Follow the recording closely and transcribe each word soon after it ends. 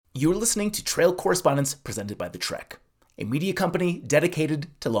You're listening to Trail Correspondence presented by The Trek, a media company dedicated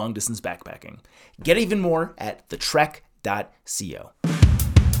to long-distance backpacking. Get even more at thetrek.co.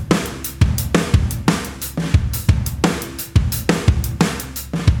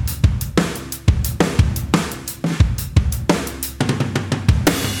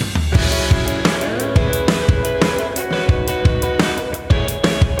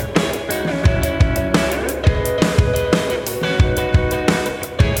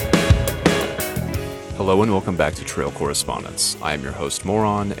 Hello and welcome back to Trail Correspondence. I am your host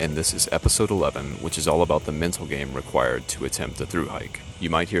Moron, and this is episode 11, which is all about the mental game required to attempt a thru hike. You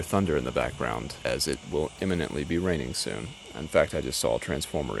might hear thunder in the background, as it will imminently be raining soon. In fact, I just saw a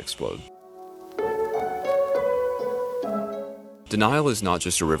transformer explode. Denial is not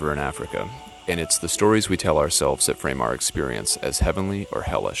just a river in Africa, and it's the stories we tell ourselves that frame our experience as heavenly or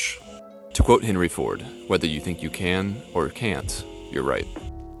hellish. To quote Henry Ford, whether you think you can or can't, you're right.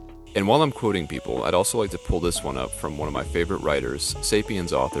 And while I'm quoting people, I'd also like to pull this one up from one of my favorite writers,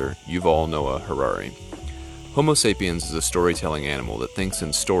 Sapiens author Yuval Noah Harari. Homo sapiens is a storytelling animal that thinks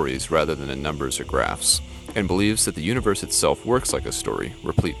in stories rather than in numbers or graphs, and believes that the universe itself works like a story,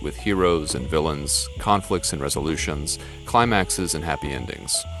 replete with heroes and villains, conflicts and resolutions, climaxes and happy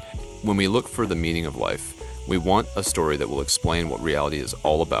endings. When we look for the meaning of life, we want a story that will explain what reality is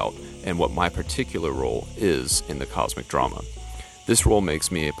all about and what my particular role is in the cosmic drama. This role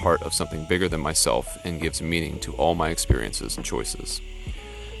makes me a part of something bigger than myself and gives meaning to all my experiences and choices.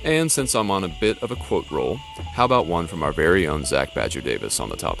 And since I'm on a bit of a quote roll, how about one from our very own Zach Badger Davis on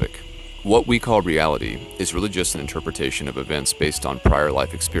the topic? What we call reality is really just an interpretation of events based on prior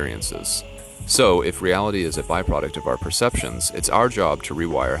life experiences. So, if reality is a byproduct of our perceptions, it's our job to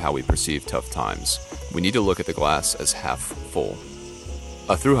rewire how we perceive tough times. We need to look at the glass as half full.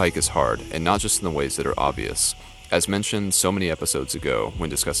 A thru hike is hard, and not just in the ways that are obvious. As mentioned so many episodes ago when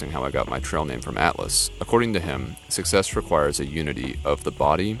discussing how I got my trail name from Atlas, according to him, success requires a unity of the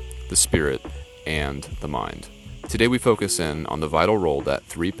body, the spirit, and the mind. Today we focus in on the vital role that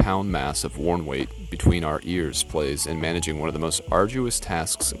 3-pound mass of worn weight between our ears plays in managing one of the most arduous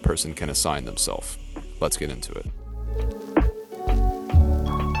tasks a person can assign themselves. Let's get into it.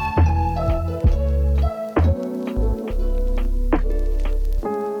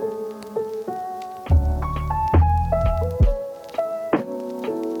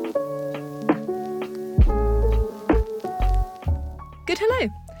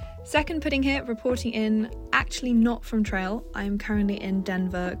 Second pudding here, reporting in, actually not from trail. I'm currently in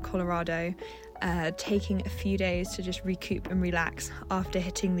Denver, Colorado, taking a few days to just recoup and relax after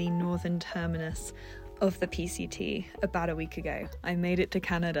hitting the northern terminus of the PCT about a week ago. I made it to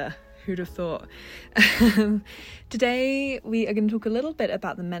Canada. Who'd have thought? Today we are going to talk a little bit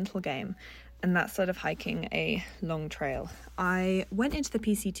about the mental game and that side of hiking a long trail. I went into the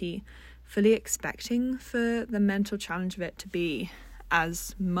PCT fully expecting for the mental challenge of it to be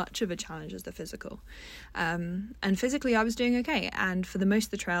as much of a challenge as the physical. And physically I was doing okay, and for the most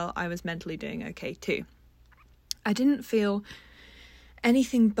of the trail I was mentally doing okay too. I didn't feel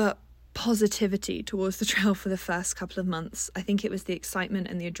anything but positivity towards the trail for the first couple of months. I think it was the excitement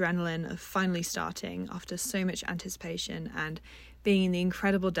and the adrenaline of finally starting after so much anticipation and being in the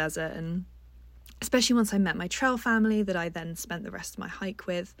incredible desert, and especially once I met my trail family that I then spent the rest of my hike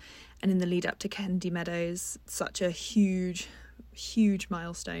with, and in the lead up to Kennedy Meadows, such a huge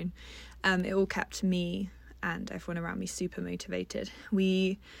milestone. It all kept me and everyone around me super motivated.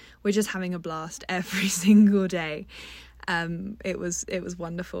 We were just having a blast every single day. It was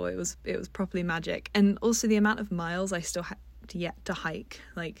wonderful. It was properly magic. And also the amount of miles I still had yet to hike,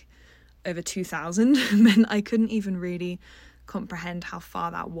 like over 2,000, meant I couldn't even really comprehend how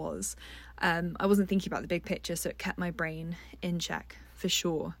far that was. I wasn't thinking about the big picture, so it kept my brain in check for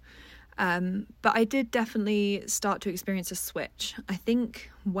sure. But I did definitely start to experience a switch. I think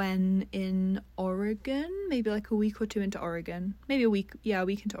when in Oregon, maybe like a week or two into Oregon, maybe a week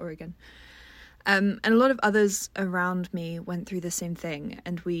into Oregon. And a lot of others around me went through the same thing,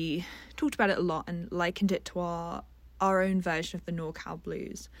 and we talked about it a lot and likened it to our own version of the NorCal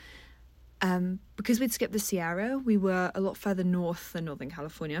blues. Because we'd skipped the Sierra, we were a lot further north than Northern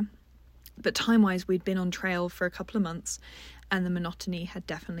California. But time-wise, we'd been on trail for a couple of months, and the monotony had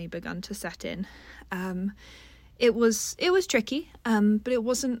definitely begun to set in. It was tricky, but it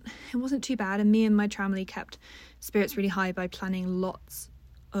wasn't too bad. And me and my family kept spirits really high by planning lots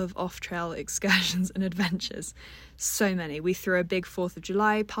of off-trail excursions and adventures. So many. We threw a big 4th of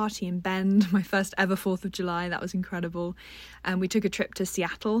July party in Bend, my first ever 4th of July. That was incredible. And we took a trip to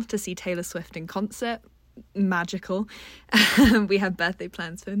Seattle to see Taylor Swift in concert. Magical. We had birthday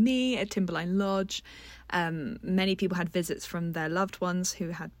plans for me at Timberline Lodge. Many people had visits from their loved ones who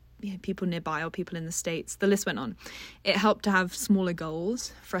had people nearby or people in the States. The list went on. It helped to have smaller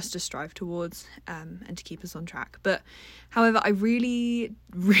goals for us to strive towards and to keep us on track. But however, I really,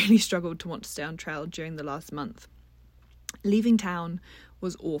 really struggled to want to stay on trail during the last month. Leaving town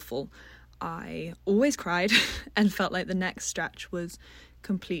was awful. I always cried and felt like the next stretch was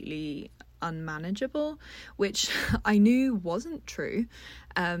completely unmanageable, which I knew wasn't true,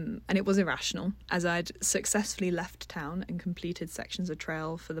 and it was irrational, as I'd successfully left town and completed sections of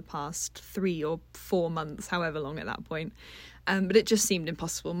trail for the past 3 or 4 months, however long at that point, but it just seemed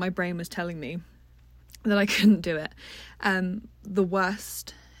impossible. My brain was telling me that I couldn't do it. The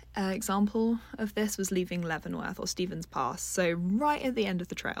worst example of this was leaving Leavenworth or Stevens Pass, so right at the end of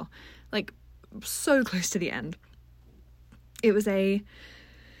the trail, like so close to the end.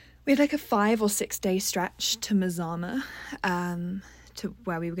 We had like a 5 or 6 day stretch to Mazama, to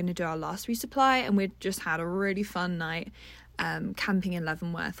where we were going to do our last resupply, and we'd just had a really fun night camping in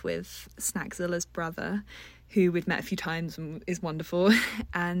Leavenworth with Snackzilla's brother, who we'd met a few times and is wonderful.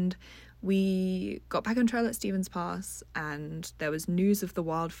 And we got back on trail at Stevens Pass, and there was news of the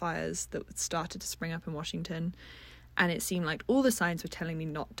wildfires that started to spring up in Washington. And it seemed like all the signs were telling me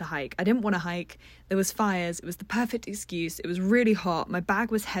not to hike. I didn't want to hike. There was fires. It was the perfect excuse. It was really hot. My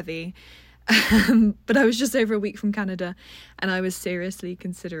bag was heavy. But I was just over a week from Canada, and I was seriously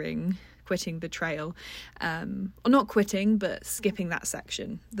considering quitting the trail. Or not quitting, but skipping that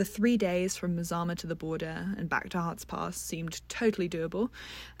section. The 3 days from Mazama to the border and back to Harts Pass seemed totally doable.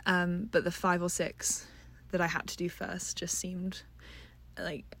 But the 5 or 6 that I had to do first just seemed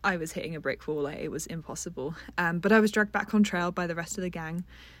like I was hitting a brick wall. Like, it was impossible. But I was dragged back on trail by the rest of the gang.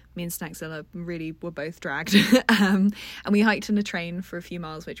 Me and Snackzilla really were both dragged. And we hiked in a train for a few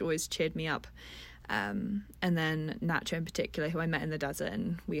miles, which always cheered me up. And then Nacho in particular, who I met in the desert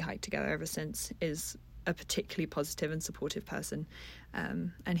and we hiked together ever since, is a particularly positive and supportive person.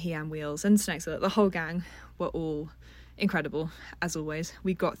 And he and Wheels and Snackzilla, the whole gang, were all incredible, as always.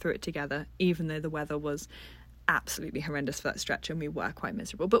 We got through it together, even though the weather was absolutely horrendous for that stretch and we were quite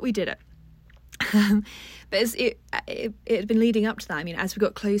miserable, but we did it. But it had been leading up to that. I mean, as we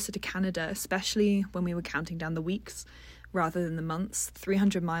got closer to Canada, especially when we were counting down the weeks rather than the months,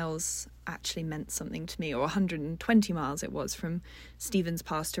 300 miles actually meant something to me, or 120 miles it was from Stevens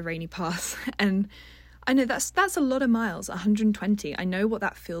Pass to Rainy Pass. And I know that's a lot of miles, 120. I know what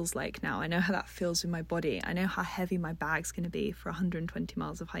that feels like now. I know how that feels in my body. I know how heavy my bag's going to be for 120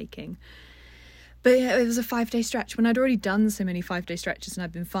 miles of hiking. But yeah, it was a 5-day stretch when I'd already done so many 5-day stretches and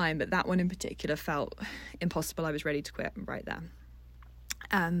I'd been fine, but that one in particular felt impossible. I was ready to quit right there.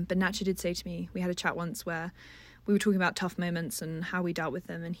 But Nacho did say to me, we had a chat once where we were talking about tough moments and how we dealt with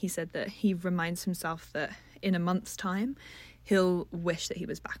them, and he said that he reminds himself that in a month's time, he'll wish that he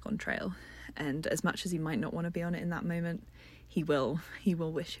was back on trail. And as much as he might not want to be on it in that moment, he will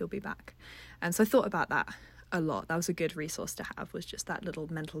wish he'll be back. And so I thought about that a lot. That was a good resource to have, was just that little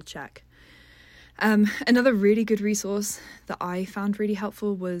mental check. Another really good resource that I found really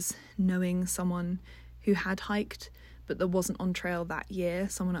helpful was knowing someone who had hiked but that wasn't on trail that year,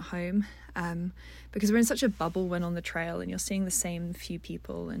 someone at home, because we're in such a bubble when on the trail and you're seeing the same few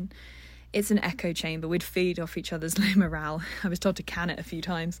people and it's an echo chamber. We'd feed off each other's low morale. I was told to can it a few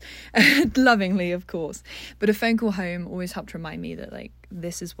times, lovingly of course, but a phone call home always helped remind me that like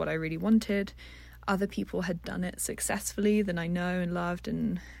this is what I really wanted. Other people had done it successfully that I know and loved,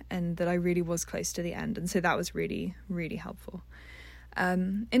 and that I really was close to the end. And so that was really, really helpful.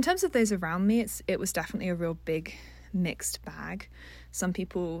 In terms of those around me, it was definitely a real big mixed bag. Some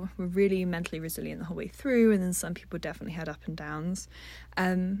people were really mentally resilient the whole way through, and then some people definitely had up and downs.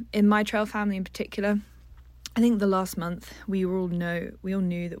 In my trail family in particular, I think the last month we all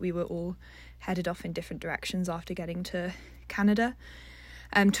knew that we were all headed off in different directions after getting to Canada.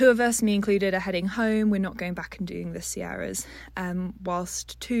 2 of us, me included, are heading home. We're not going back and doing the Sierras,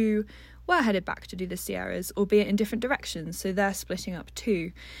 whilst 2 were headed back to do the Sierras, albeit in different directions, so they're splitting up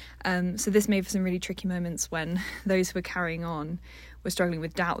too. So this made for some really tricky moments when those who were carrying on were struggling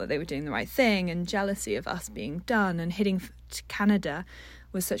with doubt that they were doing the right thing and jealousy of us being done, and hitting to Canada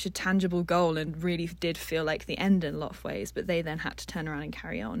was such a tangible goal and really did feel like the end in a lot of ways, but they then had to turn around and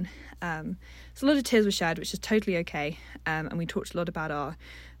carry on. So a lot of tears were shed, which is totally okay, and we talked a lot about our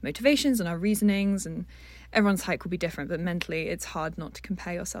motivations and our reasonings, and everyone's hike will be different, but mentally it's hard not to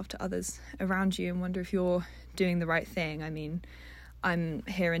compare yourself to others around you and wonder if you're doing the right thing. I mean, I'm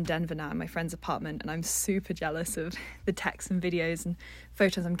here in Denver now in my friend's apartment, and I'm super jealous of the texts and videos and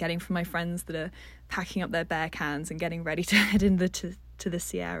photos I'm getting from my friends that are packing up their bear cans and getting ready to head to the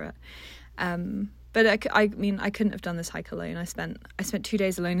Sierra. But I mean, I couldn't have done this hike alone. I spent 2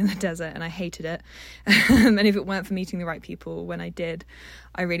 days alone in the desert, and I hated it. And if it weren't for meeting the right people when I did,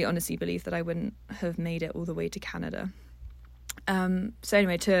 I really honestly believe that I wouldn't have made it all the way to Canada. So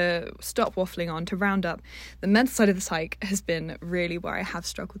anyway, to stop waffling on, to round up, the mental side of this hike has been really where I have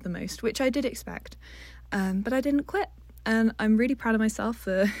struggled the most, which I did expect. But I didn't quit. And I'm really proud of myself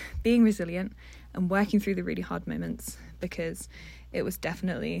for being resilient and working through the really hard moments, because it was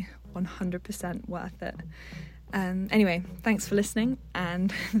definitely 100% worth it. Anyway, thanks for listening,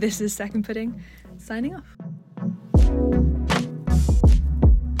 and this is Second Pudding, signing off.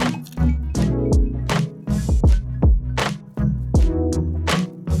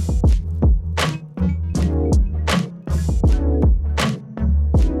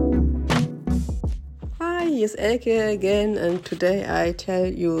 Here's Elke again, and today I tell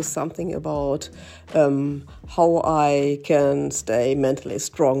you something about how I can stay mentally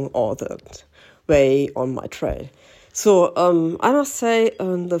strong all the way on my trail. So I must say,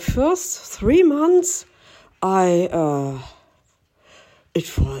 in the first 3 months,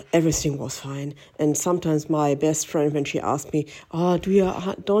 everything was fine. And sometimes my best friend, when she asked me,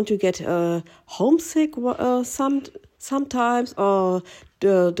 don't you get homesick sometimes, or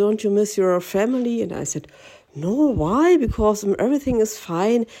don't you miss your family? And I said, no, why? Because everything is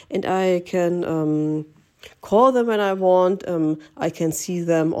fine, and I can call them when I want. I can see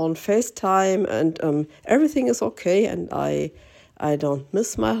them on FaceTime, and everything is okay. And I don't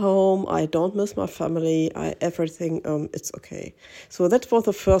miss my home. I don't miss my family. Everything it's okay. So that was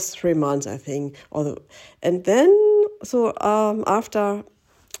the first 3 months, I think. And then after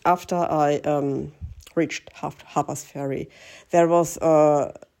I reached Harper's Ferry, there was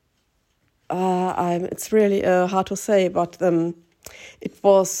it's really hard to say, but it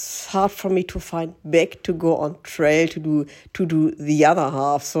was hard for me to find back to go on trail to do the other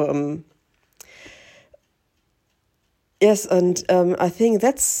half. So yes, and I think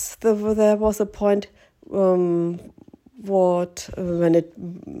there was a point when it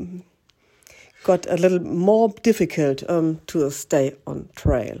got a little more difficult to stay on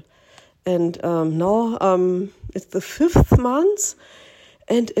trail. And now it's the 5th month,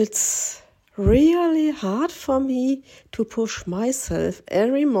 and it's really hard for me to push myself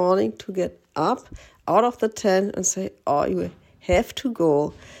every morning to get up out of the tent and say, oh, you have to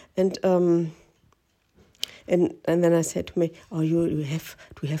go. And then I said to me, oh, you have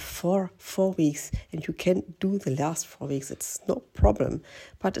to have four weeks, and you can do the last 4 weeks. It's no problem.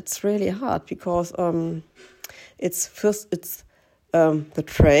 But it's really hard because it's the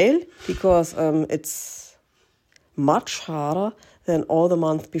trail, because it's much harder than all the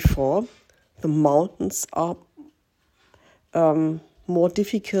months before. The mountains are more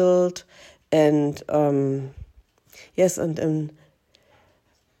difficult, and yes, and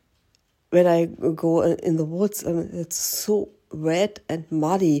when I go in the woods, it's so wet and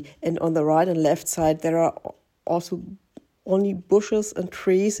muddy, and on the right and left side there are also only bushes and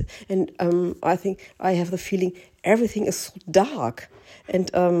trees, and I think I have the feeling everything is so dark, and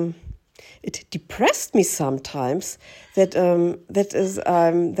it depressed me sometimes that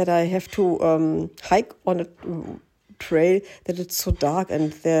I have to hike on a trail that it's so dark,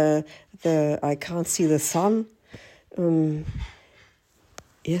 and I can't see the sun.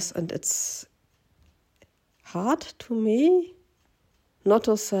 Yes, and it's hard to me not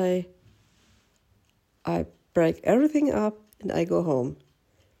to say I break everything up and I go home.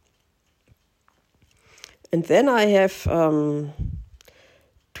 And then I have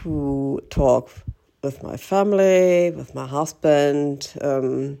to talk with my family, with my husband,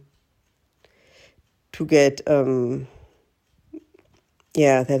 to get that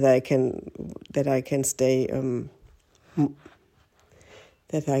I can stay,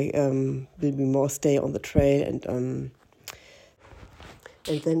 that I will be more stay on the trail, and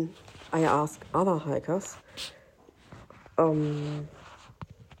then I ask other hikers how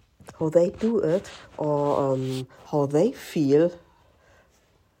they do it, or how they feel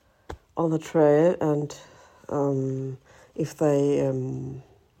on the trail, and if they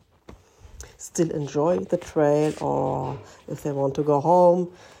still enjoy the trail, or if they want to go home.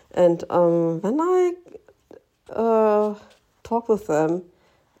 And when I talk with them,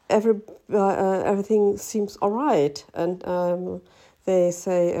 everything seems all right, and they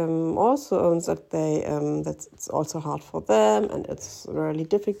say also that that it's also hard for them, and it's really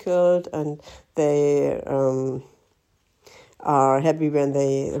difficult, and they are happy when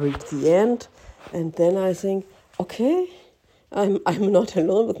they reach the end. And then I think, okay, I'm not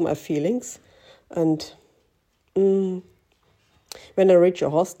alone with my feelings. And when I reach a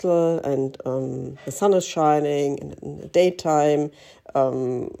hostel and the sun is shining in the daytime,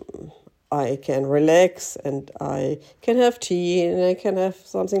 I can relax and I can have tea and I can have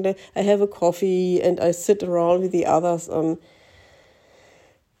something like I have a coffee and I sit around with the others.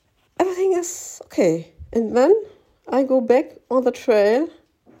 Everything is okay. And then I go back on the trail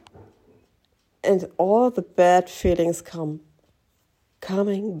and all the bad feelings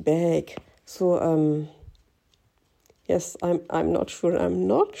coming back. So yes, I'm not sure. I'm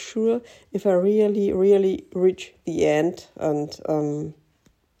not sure if I really reach the end. And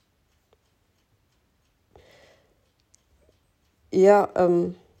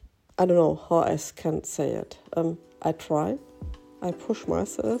I don't know how I can say it. I try, I push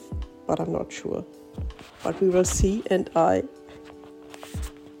myself, but I'm not sure. But we will see, and I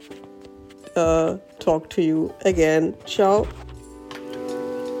talk to you again. Ciao.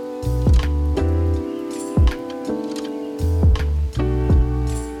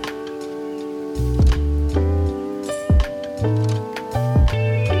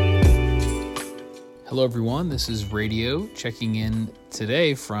 Hello everyone, this is Radio checking in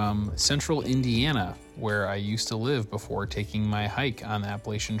today from central Indiana, where I used to live before taking my hike on the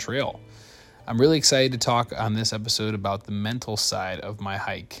Appalachian Trail. I'm really excited to talk on this episode about the mental side of my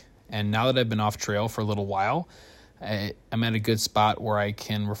hike. And now that I've been off trail for a little while, I'm at a good spot where I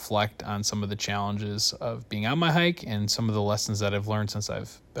can reflect on some of the challenges of being on my hike and some of the lessons that I've learned since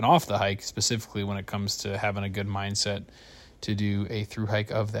I've been off the hike, specifically when it comes to having a good mindset to do a through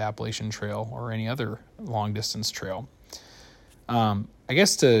hike of the Appalachian Trail or any other long distance trail. I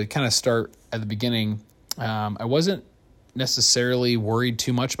guess to kind of start at the beginning, I wasn't necessarily worried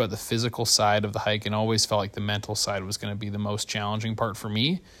too much about the physical side of the hike and always felt like the mental side was going to be the most challenging part for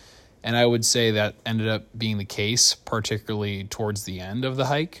me. And I would say that ended up being the case, particularly towards the end of the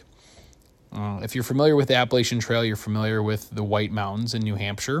hike. If you're familiar with the Appalachian Trail, you're familiar with the White Mountains in New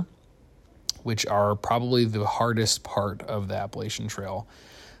Hampshire, which are probably the hardest part of the Appalachian Trail.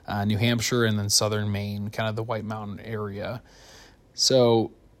 New Hampshire and then southern Maine, kind of the White Mountain area.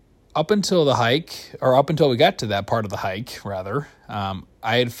 So up until the hike, or up until we got to that part of the hike, rather, I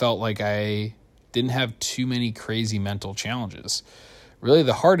had felt like I didn't have too many crazy mental challenges. Really,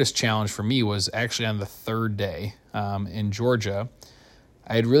 the hardest challenge for me was actually on the third day in Georgia.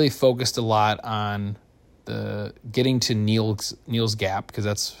 I had really focused a lot on the getting to Neal's Gap, because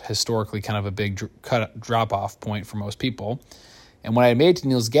that's historically kind of a big drop-off point for most people. And when I made it to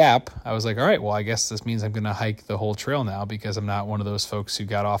Neal's Gap, I was like, all right, well, I guess this means I'm going to hike the whole trail now, because I'm not one of those folks who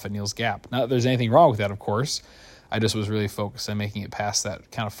got off at Neal's Gap. Not that there's anything wrong with that, of course. I just was really focused on making it past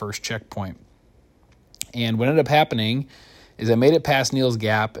that kind of first checkpoint. And what ended up happening is I made it past Neal's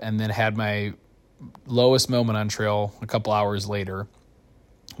Gap and then had my lowest moment on trail a couple hours later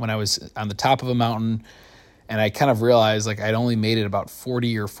when I was on the top of a mountain. And I kind of realized like I'd only made it about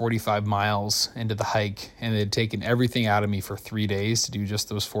 40 or 45 miles into the hike, and it had taken everything out of me for 3 days to do just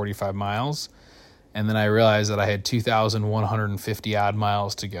those 45 miles. And then I realized that I had 2,150 odd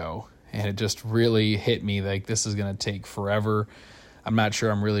miles to go. And it just really hit me like this is going to take forever. I'm not sure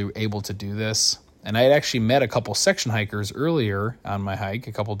I'm really able to do this. And I had actually met a couple section hikers earlier on my hike,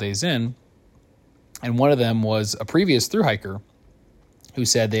 a couple days in. And one of them was a previous through hiker who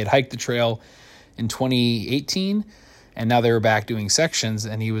said they had hiked the trail in 2018, and now they were back doing sections,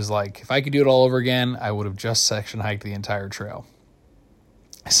 and he was like, if I could do it all over again, I would have just section hiked the entire trail.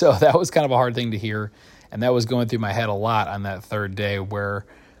 So that was kind of a hard thing to hear, and that was going through my head a lot on that third day, where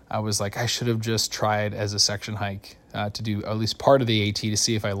I was like, I should have just tried as a section hike to do at least part of the AT to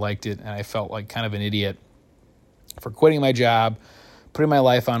see if I liked it, and I felt like kind of an idiot for quitting my job, putting my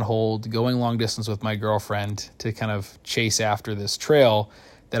life on hold, going long distance with my girlfriend to kind of chase after this trail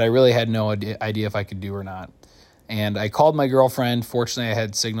that I really had no idea if I could do or not. And I called my girlfriend. Fortunately, I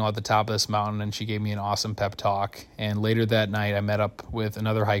had signal at the top of this mountain, and she gave me an awesome pep talk. And later that night, I met up with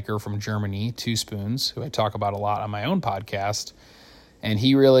another hiker from Germany, Two Spoons, who I talk about a lot on my own podcast. And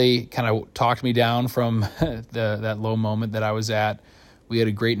he really kind of talked me down from that low moment that I was at. We had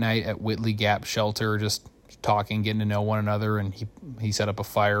a great night at Whitley Gap Shelter, just talking, getting to know one another, and he set up a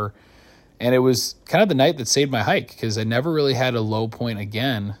fire. And it was kind of the night that saved my hike, because I never really had a low point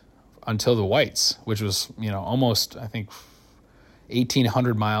again until the Whites, which was, almost, I think,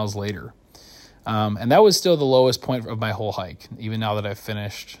 1,800 miles later. And that was still the lowest point of my whole hike. Even now that I've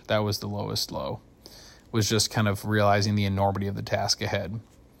finished, that was the lowest low, was just kind of realizing the enormity of the task ahead.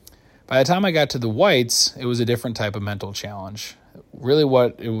 By the time I got to the Whites, it was a different type of mental challenge. Really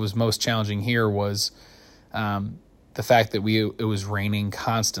what it was most challenging here was the fact that it was raining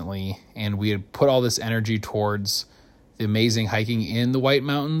constantly, and we had put all this energy towards the amazing hiking in the White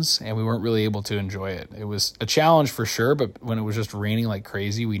Mountains, and we weren't really able to enjoy it. It was a challenge for sure, but when it was just raining like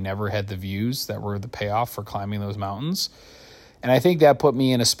crazy, we never had the views that were the payoff for climbing those mountains. And I think that put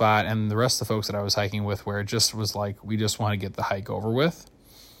me in a spot, and the rest of the folks that I was hiking with, where it just was like, we just want to get the hike over with.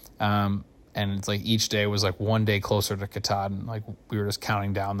 And it's like each day was like one day closer to Katahdin. Like we were just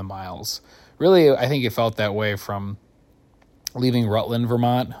counting down the miles. Really, I think it felt that way from leaving Rutland,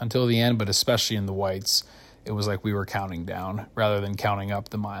 Vermont until the end, but especially in the Whites, it was like we were counting down rather than counting up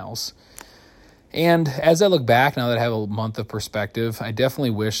the miles. And as I look back, now that I have a month of perspective, I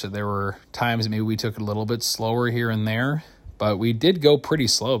definitely wish that there were times that maybe we took it a little bit slower here and there, but we did go pretty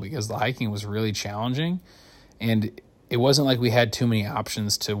slow because the hiking was really challenging, and it wasn't like we had too many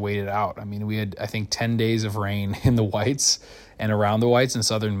options to wait it out. I mean, we had, I think, 10 days of rain in the Whites and around the Whites in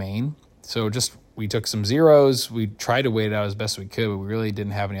southern Maine. So just, we took some zeros. We tried to wait it out as best we could, but we really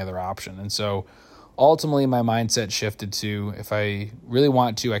didn't have any other option. And so ultimately my mindset shifted to, if I really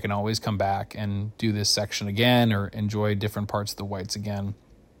want to, I can always come back and do this section again or enjoy different parts of the Whites again.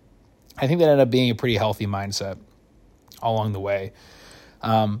 I think that ended up being a pretty healthy mindset all along the way.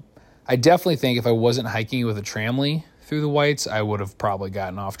 I definitely think if I wasn't hiking with a Tramley through the Whites, I would have probably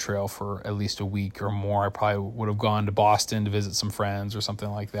gotten off trail for at least a week or more. I probably would have gone to Boston to visit some friends or something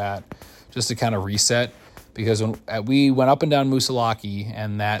like that, just to kind of reset. Because when we went up and down Moosilauke,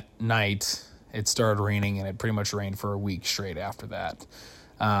 and that night it started raining, and it pretty much rained for a week straight after that.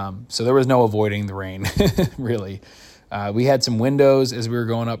 So there was no avoiding the rain, really. We had some windows as we were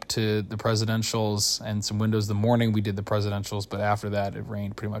going up to the presidentials, and some windows the morning we did the presidentials, but after that it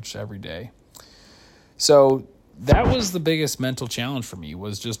rained pretty much every day. So that was the biggest mental challenge for me,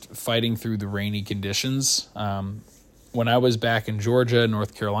 was just fighting through the rainy conditions. When I was back in Georgia,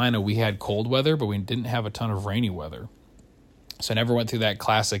 North Carolina, we had cold weather, but we didn't have a ton of rainy weather. So I never went through that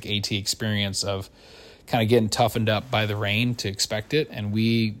classic AT experience of kind of getting toughened up by the rain to expect it. And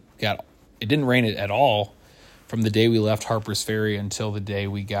it didn't rain at all from the day we left Harper's Ferry until the day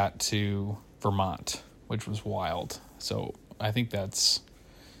we got to Vermont, which was wild. So I think that's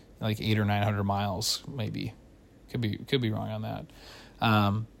like 800 or 900 miles, maybe. Could be wrong on that.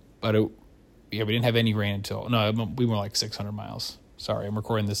 But we didn't have any rain we were like 600 miles. Sorry, I'm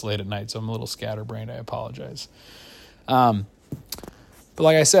recording this late at night, so I'm a little scatterbrained. I apologize. But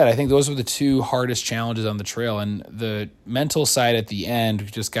like I said, I think those were the two hardest challenges on the trail, and the mental side at the end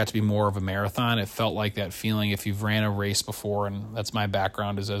just got to be more of a marathon. It felt like that feeling, if you've ran a race before, and that's my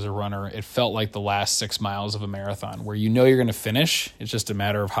background is as a runner, it felt like the last 6 miles of a marathon where you know you're going to finish. It's just a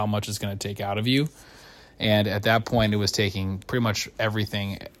matter of how much it's going to take out of you. And at that point, it was taking pretty much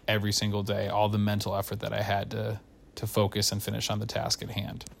everything every single day, all the mental effort that I had to focus and finish on the task at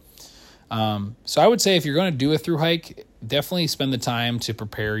hand. So I would say if you're going to do a through hike, definitely spend the time to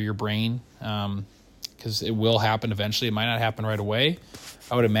prepare your brain, because it will happen eventually. It might not happen right away.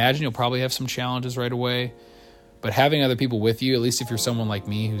 I would imagine you'll probably have some challenges right away, but having other people with you, at least if you're someone like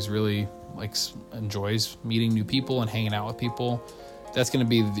me who's really enjoys meeting new people and hanging out with people, that's going to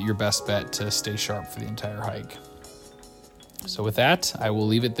be your best bet to stay sharp for the entire hike. So with that, I will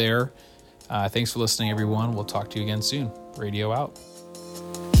leave it there. Thanks for listening, everyone. We'll talk to you again soon. Radio out.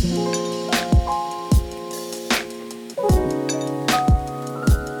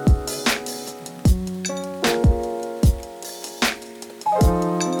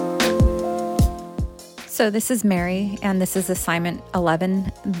 So this is Mary, and this is assignment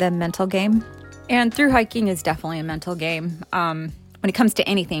 11, the mental game. And through hiking is definitely a mental game. When it comes to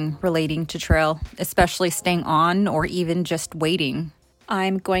anything relating to trail, especially staying on or even just waiting.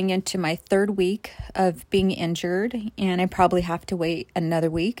 I'm going into my third week of being injured, and I probably have to wait another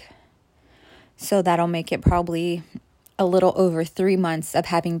week. So that'll make it probably a little over 3 months of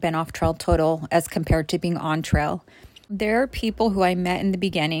having been off trail total as compared to being on trail. There are people who I met in the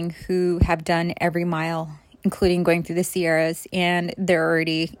beginning who have done every mile, including going through the Sierras, and they're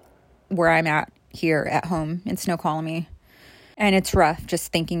already where I'm at here at home in Snoqualmie. And it's rough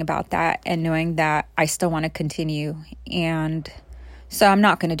just thinking about that and knowing that I still want to continue. And so I'm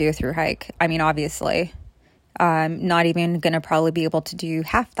not going to do a through hike. I mean, obviously, I'm not even going to probably be able to do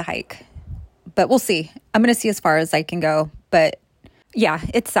half the hike, but we'll see. I'm going to see as far as I can go. But yeah,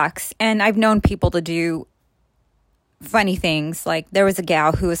 it sucks. And I've known people to do funny things. Like there was a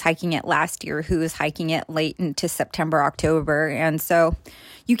gal who was hiking it last year who was hiking it late into September, October. And so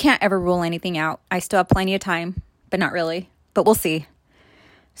you can't ever rule anything out. I still have plenty of time, but not really. But we'll see.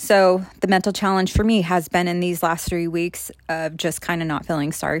 So the mental challenge for me has been in these last 3 weeks of just kind of not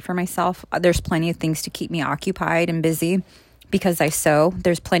feeling sorry for myself. There's plenty of things to keep me occupied and busy because I sew.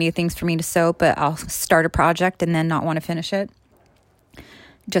 There's plenty of things for me to sew, but I'll start a project and then not want to finish it.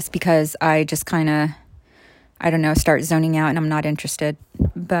 Just because I just kind of, start zoning out and I'm not interested.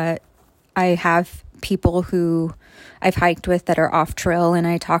 But I have people who I've hiked with that are off trail, and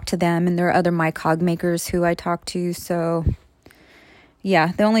I talk to them, and there are other mycog makers who I talk to. So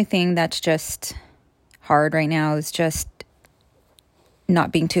yeah, the only thing that's just hard right now is just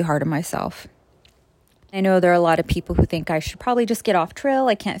not being too hard on myself. I know there are a lot of people who think I should probably just get off trail.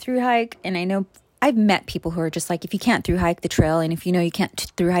 I can't through hike. And I know I've met people who are just like, if you can't through hike the trail, and if you know you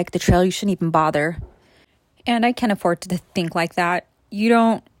can't through hike the trail, you shouldn't even bother. And I can't afford to think like that.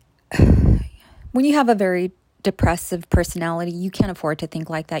 When you have a very depressive personality, you can't afford to think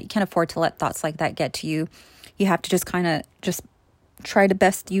like that. You can't afford to let thoughts like that get to you. You have to just kind of just try the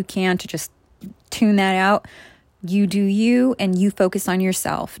best you can to just tune that out. You do you, and you focus on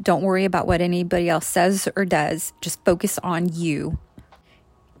yourself. Don't worry about what anybody else says or does. Just focus on you.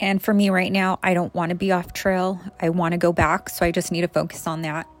 And for me right now, I don't want to be off trail. I want to go back, so I just need to focus on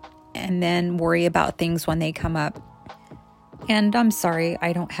that and then worry about things when they come up. And I'm sorry,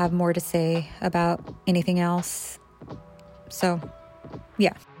 I don't have more to say about anything else. So,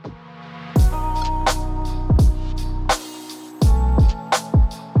 yeah.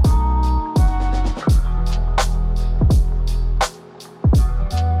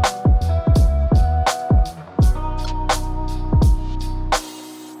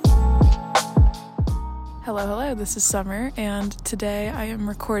 Hello, this is Summer, and today I am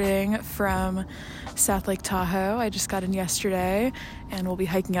recording from South Lake Tahoe. I just got in yesterday, and we'll be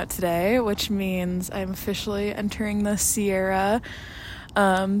hiking out today, which means I'm officially entering the Sierra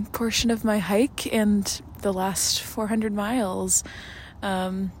portion of my hike and the last 400 miles.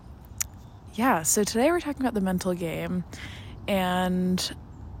 So today we're talking about the mental game, and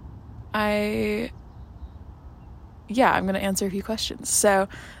I'm going to answer a few questions. So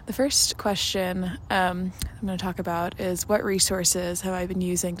the first question I'm going to talk about is, what resources have I been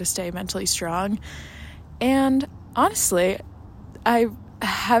using to stay mentally strong? And honestly, I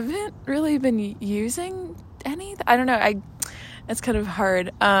haven't really been using any. I don't know. It's kind of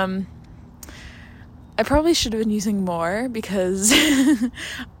hard. I probably should have been using more because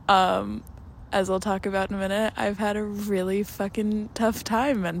as I'll talk about in a minute, I've had a really fucking tough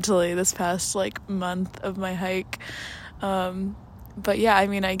time mentally this past month of my hike. But yeah, I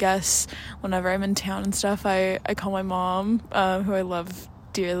mean, I guess whenever I'm in town and stuff, I call my mom, who I love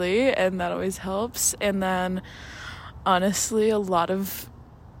dearly, and that always helps. And then honestly, a lot of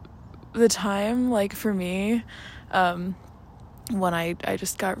the time, for me, when I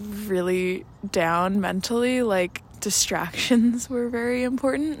just got really down mentally, distractions were very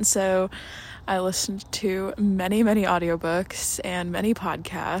important. So I listened to many, many audiobooks and many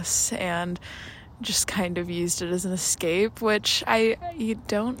podcasts and just kind of used it as an escape, which you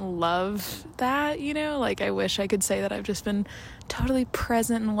don't love that, I wish I could say that I've just been totally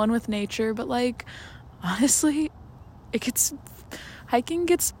present and one with nature, but honestly, hiking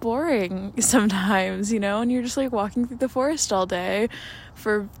gets boring sometimes, and you're just walking through the forest all day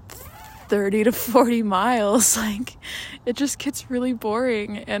for 30 to 40 miles. It just gets really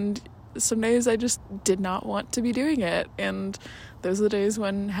boring, and some days I just did not want to be doing it, and those are the days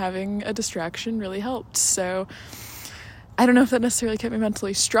when having a distraction really helped. So I don't know if that necessarily kept me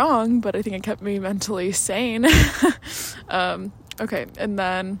mentally strong, but I think it kept me mentally sane. Okay, and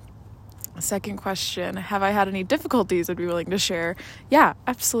then second question, have I had any difficulties I'd be willing to share? Yeah,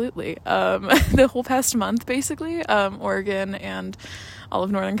 absolutely. The whole past month, basically, Oregon and all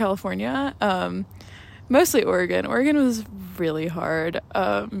of Northern California, mostly Oregon. Oregon was really hard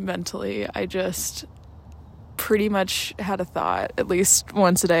mentally. I just pretty much had a thought at least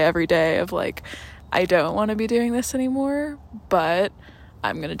once a day, every day, of I don't want to be doing this anymore, but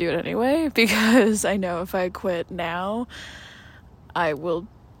I'm going to do it anyway, because I know if I quit now, I will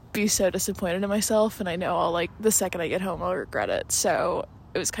be so disappointed in myself, and I know I'll the second I get home I'll regret it. So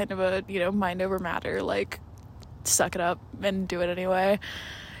it was kind of a mind over matter, suck it up and do it anyway.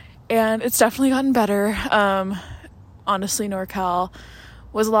 And it's definitely gotten better. Honestly, NorCal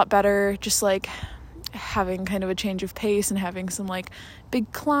was a lot better, just having kind of a change of pace and having some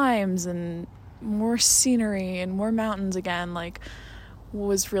big climbs and more scenery and more mountains again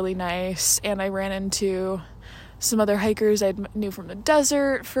was really nice. And I ran into some other hikers I knew from the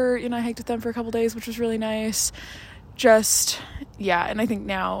desert I hiked with them for a couple days, which was really nice. And I think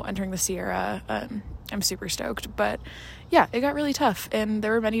now entering the Sierra, I'm super stoked. But yeah, it got really tough, and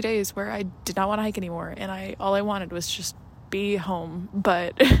there were many days where I did not want to hike anymore, and all I wanted was just be home.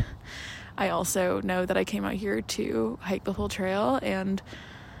 But I also know that I came out here to hike the whole trail, and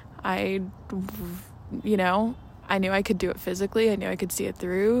I knew I could do it physically. I knew I could see it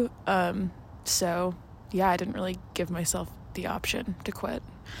through. So yeah, I didn't really give myself the option to quit.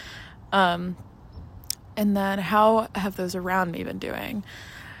 And then how have those around me been doing?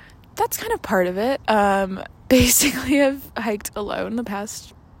 That's kind of part of it. Basically, I've hiked alone the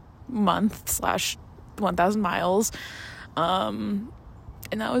past month / 1,000 miles.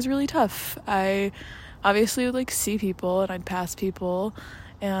 that was really tough. I obviously would like see people, and I'd pass people,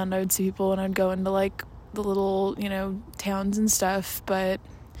 and I would see people when I'd go into like the little, you know, towns and stuff, but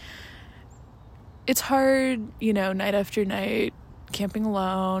it's hard, you know, night after night, camping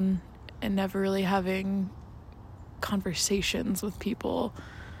alone and never really having conversations with people.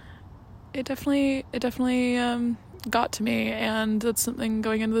 It definitely got to me, and that's something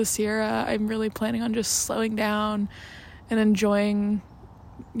going into the Sierra. I'm really planning on just slowing down and enjoying,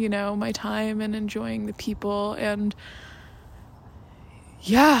 you know, my time and enjoying the people. And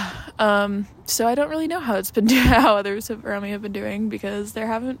so I don't really know how how others around me have been doing, because there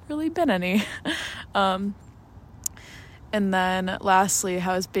haven't really been any. And then lastly,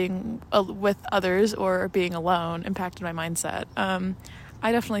 how is being with others or being alone impacted my mindset.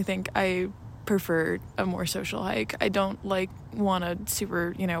 I definitely think I prefer a more social hike. I don't want a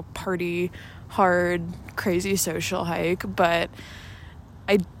super, you know, party hard, crazy social hike, but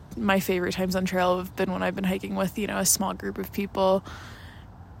my favorite times on trail have been when I've been hiking with, you know, a small group of people.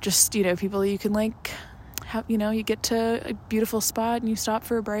 Just, you know, people you can have, you know, you get to a beautiful spot and you stop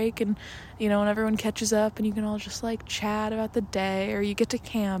for a break, and, you know, when everyone catches up and you can all just chat about the day, or you get to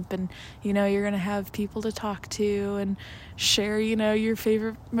camp and, you know, you're going to have people to talk to and share, you know, your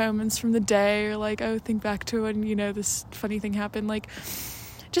favorite moments from the day, or think back to when, you know, this funny thing happened.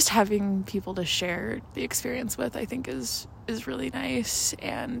 Just having people to share the experience with, I think is really nice.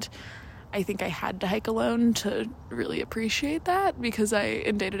 And I think I had to hike alone to really appreciate that, because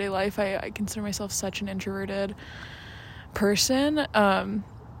in day-to-day life, I consider myself such an introverted person,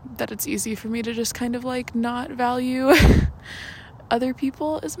 that it's easy for me to just kind of not value other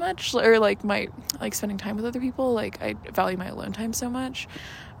people as much, or my spending time with other people. I value my alone time so much.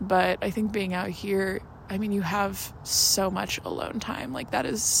 But I think being out here, I mean, you have so much alone time. That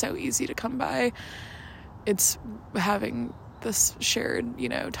is so easy to come by. It's having this shared, you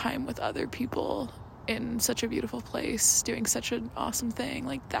know, time with other people in such a beautiful place, doing such an awesome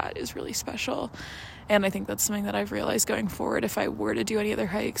thing, that is really special. And I think that's something that I've realized going forward. If I were to do any other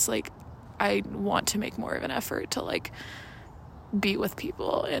hikes, I want to make more of an effort to be with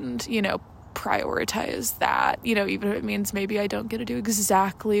people and, you know, prioritize that, you know, even if it means maybe I don't get to do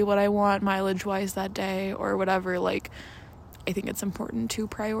exactly what I want mileage wise that day or whatever. I think it's important to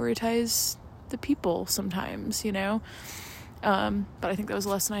prioritize the people sometimes, you know. But I think that was a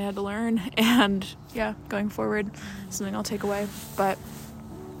lesson I had to learn, and yeah, going forward, something I'll take away. But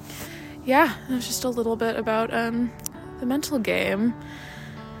yeah, it was just a little bit about the mental game.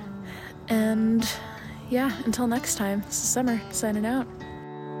 And yeah, until next time, this is Summer signing out.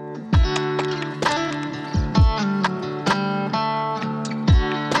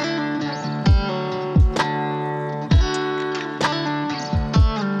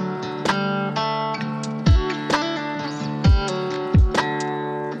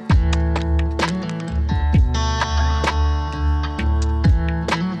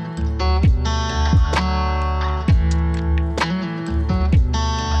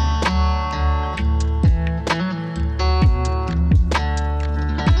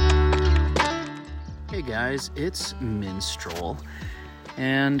 It's Minstrel,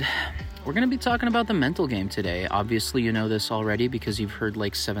 and we're going to be talking about the mental game today. Obviously, you know this already because you've heard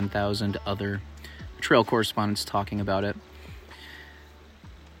 7,000 other trail correspondents talking about it.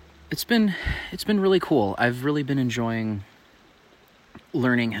 It's been really cool. I've really been enjoying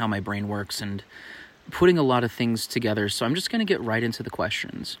learning how my brain works and putting a lot of things together, so I'm just going to get right into the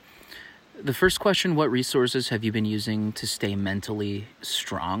questions. The first question, what resources have you been using to stay mentally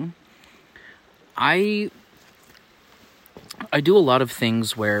strong? I do a lot of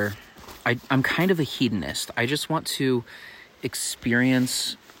things where I'm kind of a hedonist. I just want to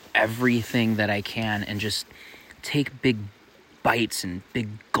experience everything that I can and just take big bites and big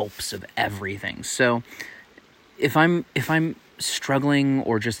gulps of everything. So if I'm struggling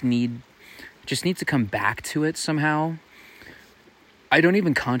or just need to come back to it somehow, I don't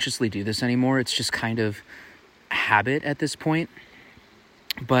even consciously do this anymore. It's just kind of habit at this point.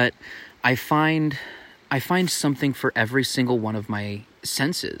 But I find something for every single one of my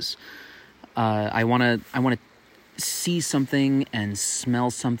senses. I want to see something and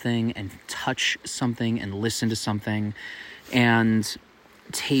smell something and touch something and listen to something and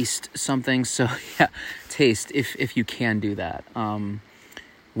taste something. So yeah, taste if you can do that.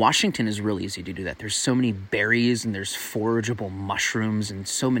 Washington is really easy to do that. There's so many berries and there's forageable mushrooms and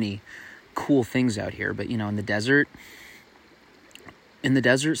so many cool things out here. But you know, in the desert,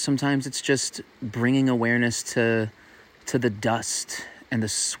 sometimes it's just bringing awareness to the dust and the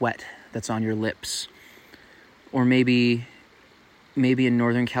sweat that's on your lips. Or maybe in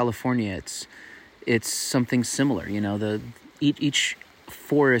Northern California, it's something similar. You know, each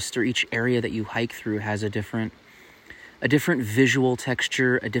forest or each area that you hike through has a different visual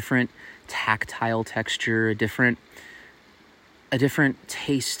texture, a different tactile texture, a different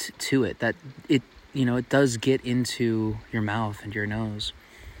taste to it, that it does get into your mouth and your nose.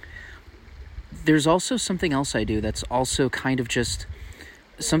 There's also something else I do that's also kind of just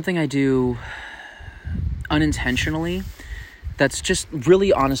something I do unintentionally, that's just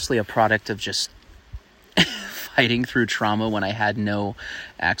really honestly a product of just fighting through trauma when I had no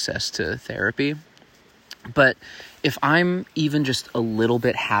access to therapy. But if I'm even just a little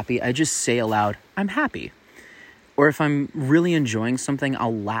bit happy, I just say aloud, I'm happy. Or if I'm really enjoying something,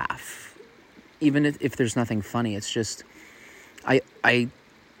 I'll laugh. Even if there's nothing funny, it's just,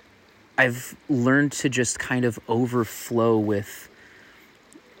 I've learned to just kind of overflow with,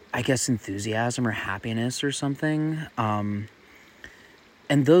 I guess, enthusiasm or happiness or something.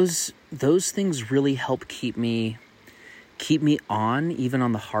 And those things really help keep me on, even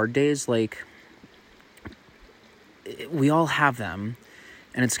on the hard days. Like, we all have them,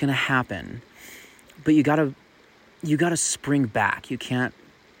 and it's gonna happen. But you gotta spring back. You can't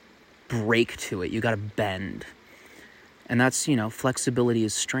break to it. You gotta bend. And that's, flexibility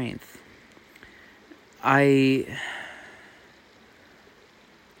is strength. I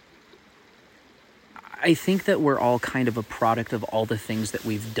think that we're all kind of a product of all the things that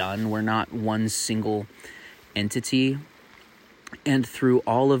we've done. We're not one single entity. And through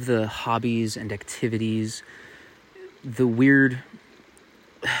all of the hobbies and activities, the weird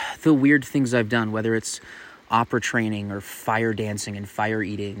things I've done, whether it's opera training or fire dancing and fire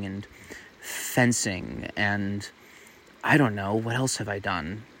eating and fencing, and I don't know, what else have I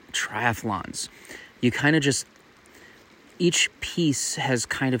done? Triathlons. You kind of just, each piece has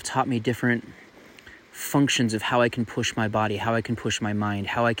kind of taught me different functions of how I can push my body, how I can push my mind,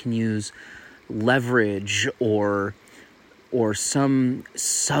 how I can use leverage or some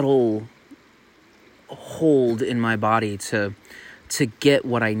subtle hold in my body to get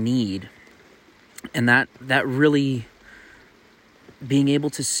what I need. And that really, being able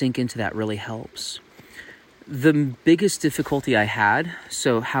to sink into that really helps. The biggest difficulty I had,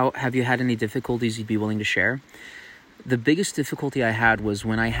 so have you had any difficulties you'd be willing to share? The biggest difficulty I had was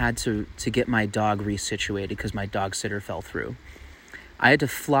when I had to get my dog resituated because my dog sitter fell through. I had to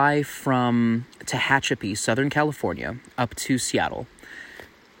fly from Tehachapi, Southern California, up to Seattle,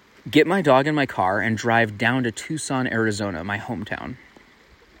 get my dog in my car, and drive down to Tucson, Arizona, my hometown.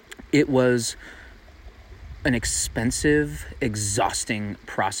 It was an expensive, exhausting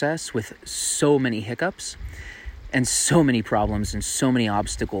process with so many hiccups and so many problems and so many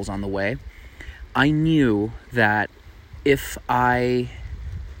obstacles on the way. I knew that it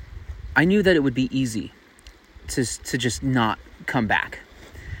would be easy to just not come back.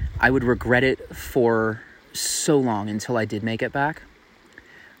 I would regret it for so long until I did make it back.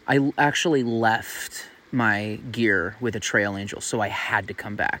 I actually left my gear with a Trail Angel, so I had to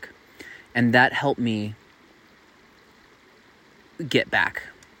come back. And that helped me get back.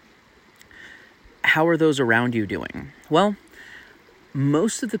 How are those around you doing? Well,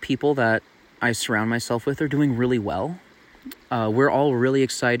 most of the people that I surround myself with are doing really well. We're all really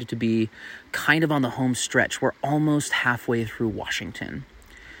excited to be kind of on the home stretch. We're almost halfway through Washington.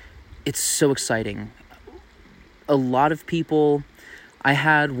 It's so exciting. A lot of people, I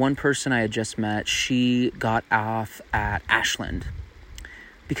had one person I had just met, she got off at Ashland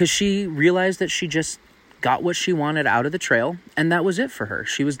because she realized that she just got what she wanted out of the trail, and that was it for her.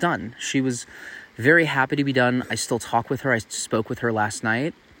 She was done. She was very happy to be done. I still talk with her. I spoke with her last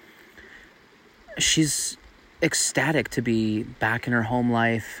night. She's ecstatic to be back in her home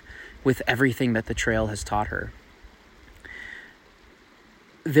life with everything that the trail has taught her.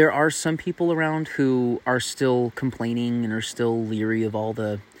 There are some people around who are still complaining and are still leery of all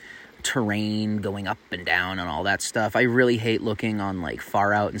the terrain going up and down and all that stuff. I really hate looking on like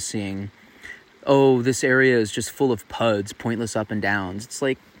Far Out and seeing, oh, this area is just full of PUDs, pointless up and downs. It's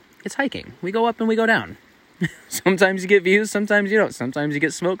like, it's hiking. We go up and we go down. Sometimes you get views, sometimes you don't. Sometimes you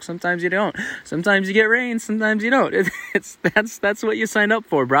get smoke, sometimes you don't. Sometimes you get rain, sometimes you don't. That's what you sign up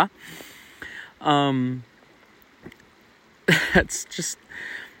for, brah. That's just,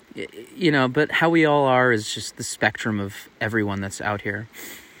 but how we all are is just the spectrum of everyone that's out here.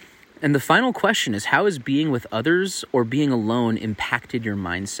 And the final question is, how has being with others or being alone impacted your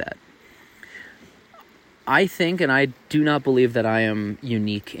mindset? I think, and I do not believe that I am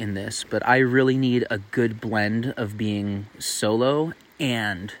unique in this, but I really need a good blend of being solo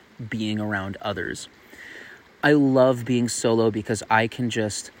and being around others. I love being solo because I can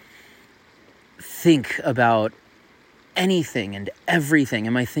just think about anything and everything.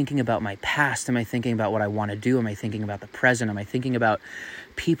 Am I thinking about my past? Am I thinking about what I want to do? Am I thinking about the present? Am I thinking about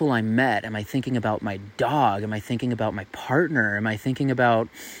people I met? Am I thinking about my dog? Am I thinking about my partner? Am I thinking about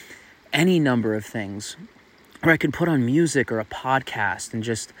any number of things? Or I could put on music or a podcast and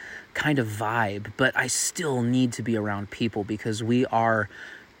just kind of vibe, but I still need to be around people because we are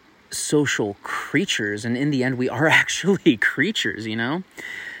social creatures, and in the end, we are actually creatures, you know?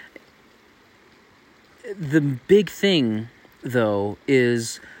 The big thing, though,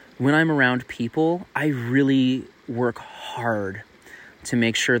 is when I'm around people, I really work hard to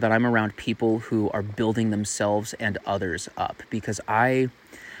make sure that I'm around people who are building themselves and others up, because I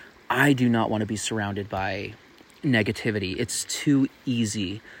do not want to be surrounded by negativity. It's too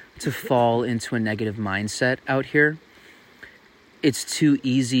easy to fall into a negative mindset out here. It's too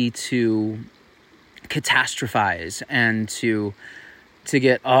easy to catastrophize and to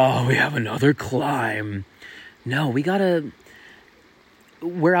get, oh, we have another climb. No,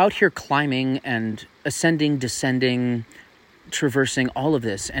 we're out here climbing and ascending, descending, traversing all of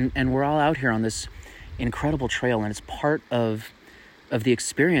this. And we're all out here on this incredible trail, and it's part of the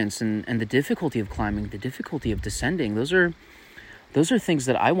experience and the difficulty of climbing, the difficulty of descending. Those are things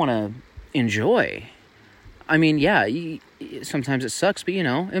that I want to enjoy. I mean, yeah, sometimes it sucks, but,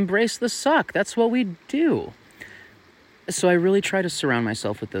 embrace the suck. That's what we do. So I really try to surround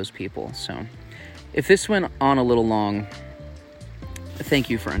myself with those people. So if this went on a little long, thank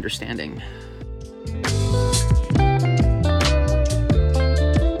you for understanding.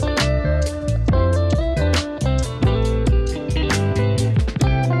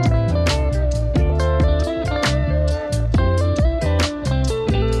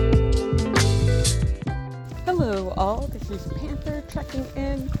 Checking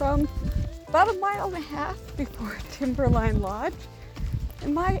in from about 1.5 miles before Timberline Lodge,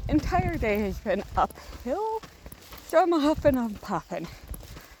 and my entire day has been uphill, so I'm huffing and puffing.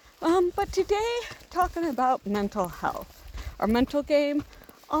 But today, talking about mental health, our mental game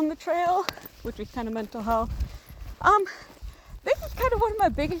on the trail, which is kind of mental health. This is kind of one of my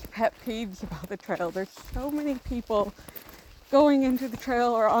biggest pet peeves about the trail. There's so many people going into the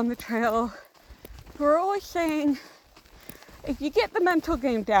trail or on the trail who are always saying, if you get the mental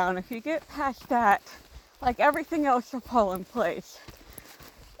game down, if you get past that, like everything else will fall in place.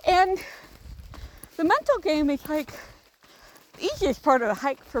 And the mental game is like the easiest part of the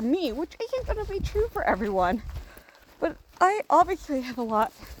hike for me, which isn't going to be true for everyone. But I obviously have a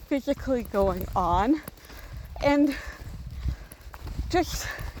lot physically going on. And just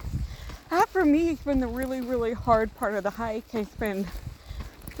that for me has been the really, really hard part of the hike, has been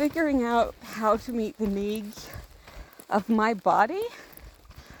figuring out how to meet the needs of my body.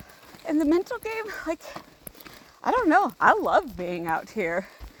 And the mental game, like, I don't know, I love being out here.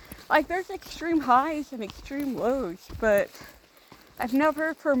 Like, there's extreme highs and extreme lows, but I've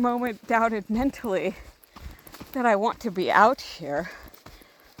never for a moment doubted mentally that I want to be out here.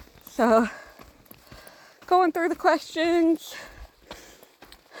 So, going through the questions,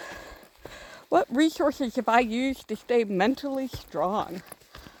 what resources have I used to stay mentally strong?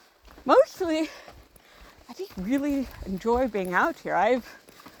 Mostly, I just really enjoy being out here. I've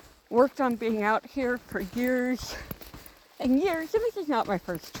worked on being out here for years and years, and this is not my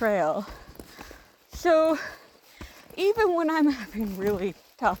first trail. So even when I'm having really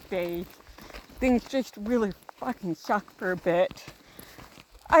tough days, things just really fucking suck for a bit,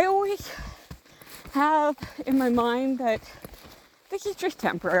 I always have in my mind that this is just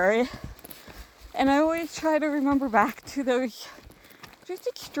temporary. And I always try to remember back to those just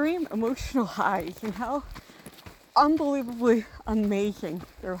extreme emotional highs and how unbelievably amazing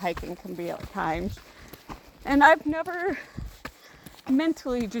their hiking can be at times. And I've never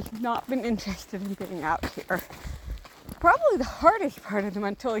mentally just not been interested in being out here. Probably the hardest part of the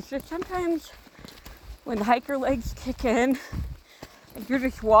mental is just sometimes when the hiker legs kick in and you're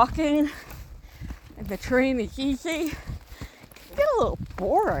just walking and the terrain is easy, it can get a little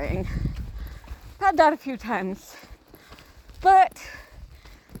boring. I've had that a few times. But,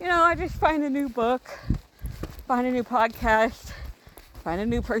 I just find a new book, find a new podcast, find a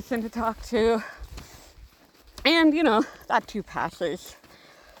new person to talk to, and, that too passes.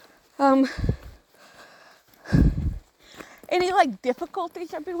 Any,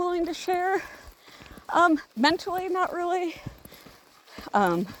 difficulties I'd be willing to share? Mentally, not really.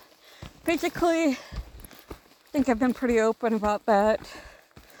 Physically, I think I've been pretty open about that.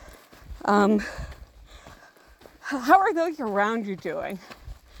 How are those around you doing?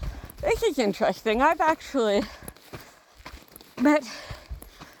 This is interesting. I've actually met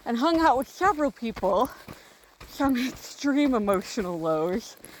and hung out with several people, some extreme emotional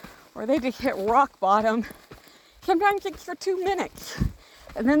lows, where they just hit rock bottom sometimes it's for 2 minutes.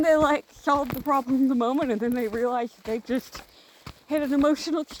 And then they like solve the problem in the moment, and then they realize they just hit an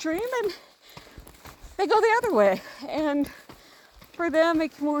emotional extreme and they go the other way. And for them,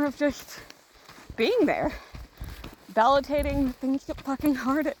 it's more of just being there, validating that things get fucking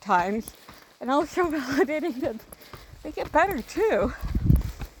hard at times, and also validating that they get better too.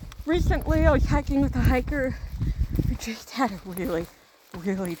 Recently, I was hiking with a hiker who just had a really,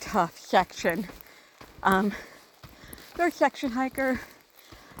 really tough section. They're a section hiker,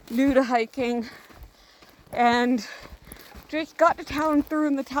 new to hiking, and just got to town, threw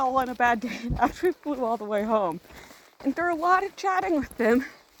in the towel on a bad day, and actually flew all the way home. And through a lot of chatting with them,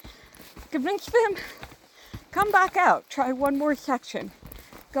 convinced them, come back out, try one more section,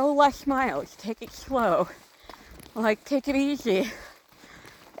 go less miles, take it slow, like take it easy.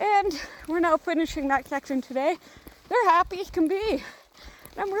 And we're now finishing that section today. They're happy as can be.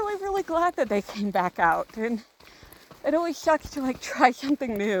 And I'm really, really glad that they came back out. And it always sucks to like try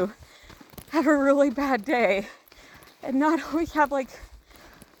something new, have a really bad day, and not always have like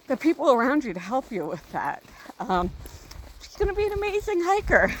the people around you to help you with that. She's gonna be an amazing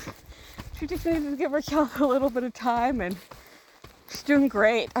hiker. She just needed to give herself a little bit of time, and she's doing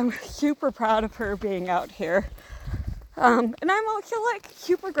great. I'm super proud of her being out here. And I'm also like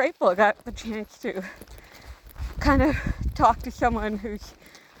super grateful I got the chance to kind of talk to someone who's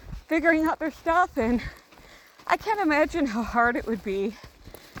figuring out their stuff, and I can't imagine how hard it would be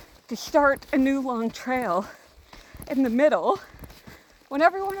to start a new long trail in the middle when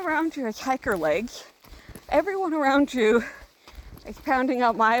everyone around you has hiker legs, everyone around you is pounding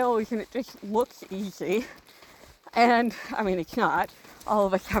out miles, and it just looks easy. And I mean, it's not. All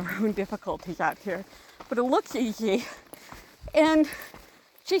of us have our own difficulties out here, but it looks easy. And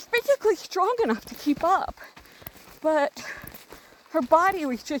she's physically strong enough to keep up, but her body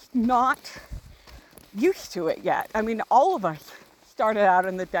was just not used to it yet. I mean, all of us started out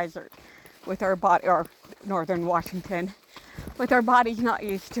in the desert with our body, or northern Washington, with our bodies not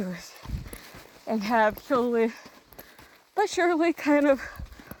used to it, and have slowly but surely kind of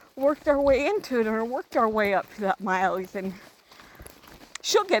worked our way into it, or worked our way up to that miles, and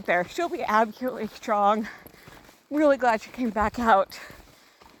she'll get there. She'll be absolutely strong. Really glad she came back out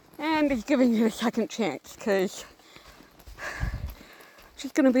and is giving it a second chance, because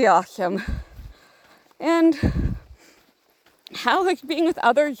she's gonna be awesome. And how like being with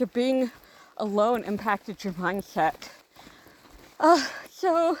others or being alone impacted your mindset.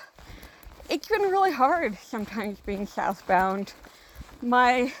 So it's been really hard sometimes being southbound.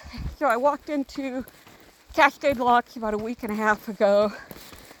 So I walked into Cascade Locks about a week and a half ago,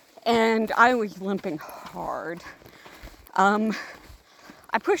 and I was limping hard.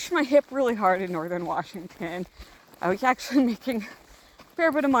 I pushed my hip really hard in northern Washington. I was actually making a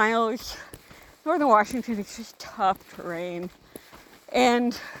fair bit of miles. Northern Washington is just tough terrain,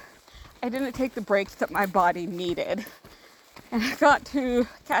 and I didn't take the breaks that my body needed. And I got to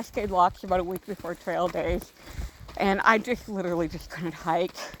Cascade Locks about a week before trail days, and I just literally just couldn't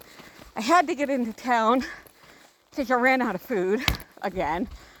hike. I had to get into town because I ran out of food again.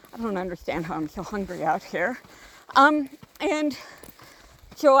 I don't understand how I'm so hungry out here. And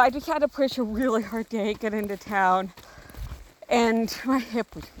so I just had to push a really hard day, get into town, and my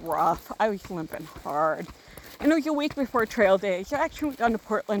hip was rough. I was limping hard. And it was a week before trail days. I actually went down to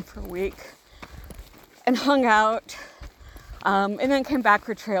Portland for a week and hung out, and then came back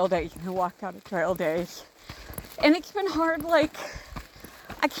for trail days, and I walked out of trail days. And it's been hard, like,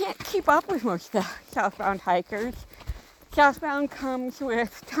 I can't keep up with most of the southbound hikers. Southbound comes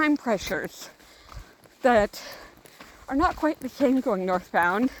with time pressures that are not quite the same going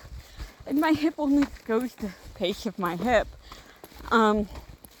northbound, and my hip only goes the pace of my hip. And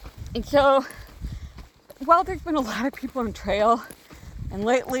so, while there's been a lot of people on trail, and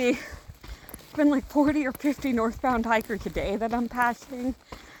lately it's been like 40 or 50 northbound hikers a day that I'm passing,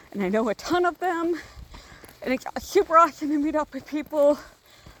 and I know a ton of them, and it's super awesome to meet up with people,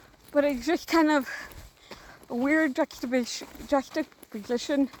 but it's just kind of a weird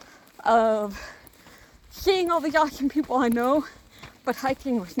juxtaposition of seeing all these awesome people I know, but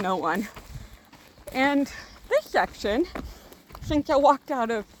hiking with no one. And this section, since I walked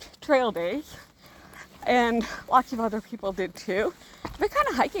out of trail days, and lots of other people did too, I've been kind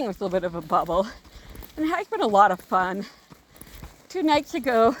of hiking with a little bit of a bubble, and it has been a lot of fun. 2 nights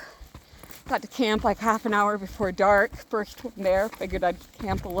ago, got to camp like half an hour before dark. First one there, figured I'd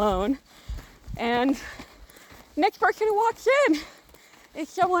camp alone. And next person who walks in is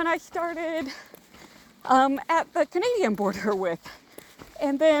someone I started at the Canadian border with.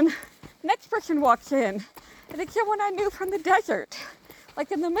 And then next person walks in, and it's someone I knew from the desert,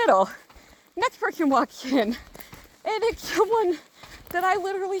 like in the middle. Next person walks in, And it's someone that I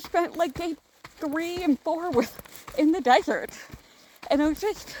literally spent like day 3 and 4 with in the desert. And it was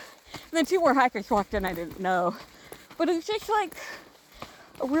just, and then 2 more hikers walked in I didn't know. But it was just like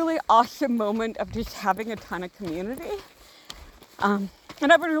a really awesome moment of just having a ton of community. And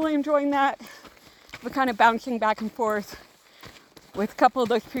I've been really enjoying that. We're kind of bouncing back and forth with a couple of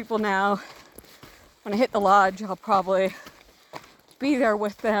those people now. When I hit the lodge, I'll probably be there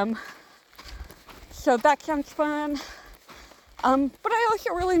with them. So that sounds fun. But I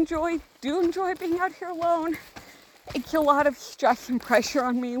also really enjoy being out here alone. It's a lot of stress and pressure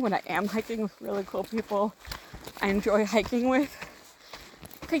on me when I am hiking with really cool people I enjoy hiking with.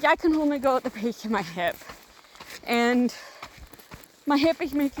 Because I can only go at the pace of my hip. And my hip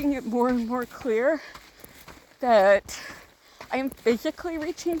is making it more and more clear that I am physically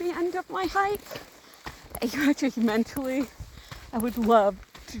reaching the end of my hike. As much as mentally, I would love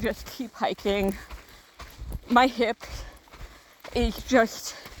to just keep hiking. My hip is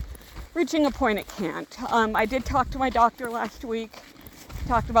just reaching a point it can't. I did talk to my doctor last week,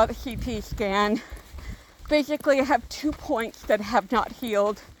 talked about the CT scan. Basically, I have 2 points that have not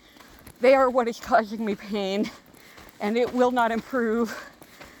healed. They are what is causing me pain, and it will not improve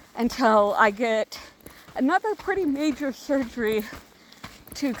until I get another pretty major surgery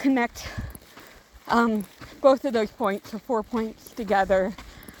to connect both of those points, or 4 points together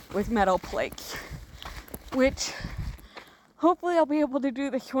with metal plates, which hopefully I'll be able to do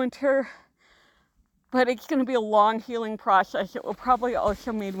this winter, but it's going to be a long healing process. It will probably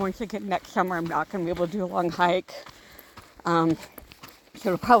also mean once I get next summer, I'm not going to be able to do a long hike. So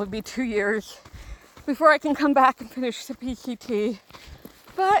it'll probably be 2 years before I can come back and finish the PCT.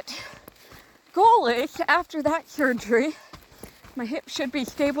 But goal is, after that surgery, my hip should be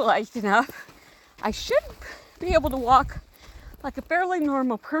stabilized enough. I should be able to walk like a fairly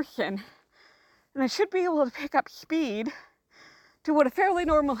normal person, and I should be able to pick up speed to what a fairly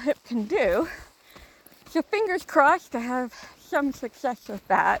normal hip can do. So fingers crossed I have some success with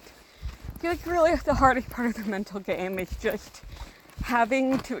that. I feel like really the hardest part of the mental game is just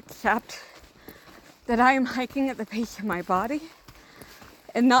having to accept that I am hiking at the pace of my body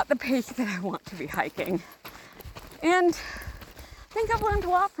and not the pace that I want to be hiking. And I think I've learned a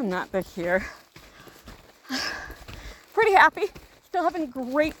lot from that this year. Pretty happy. Still having a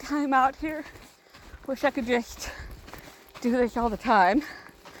great time out here. Wish I could just do this all the time.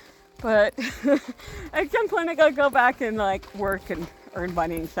 But at some point I gotta go back and like work and earn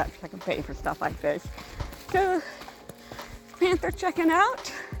money and stuff so I can pay for stuff like this. So Panther checking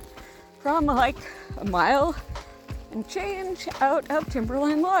out from like a mile and change out of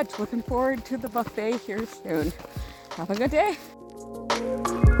Timberline Lodge. Looking forward to the buffet here soon. Have a good day.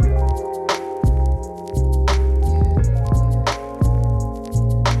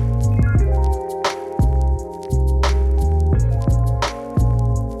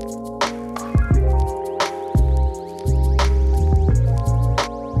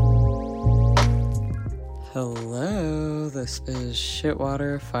 Hello, this is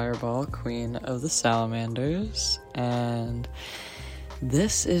Shitwater Fireball, Queen of the Salamanders, and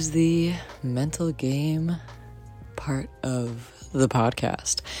this is the mental game part of the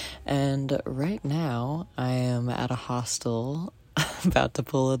podcast. And right now, I am at a hostel about to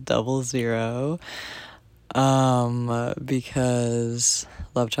pull a 00, because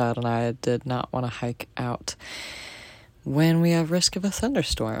Lovechild and I did not want to hike out when we have risk of a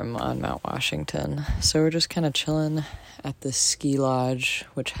thunderstorm on Mount Washington. So we're just kind of chilling at this ski lodge,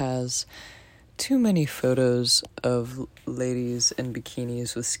 which has too many photos of ladies in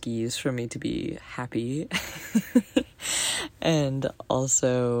bikinis with skis for me to be happy. And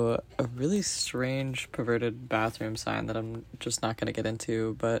also a really strange, perverted bathroom sign that I'm just not going to get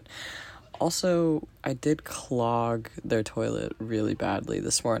into. But also, I did clog their toilet really badly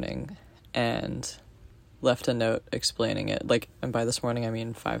this morning, and left a note explaining it, and by this morning I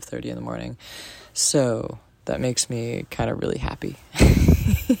mean 5:30 in the morning, so that makes me kind of really happy.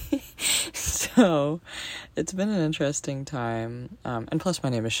 So it's been an interesting time, and plus my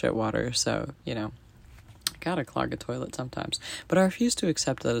name is Shitwater, so gotta clog a toilet sometimes, but I refuse to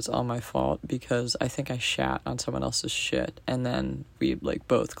accept that it's all my fault, because I think I shat on someone else's shit and then we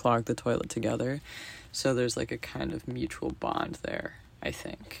both clogged the toilet together, so there's a kind of mutual bond there, I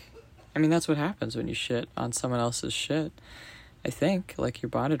think. I mean, that's what happens when you shit on someone else's shit. I think, you're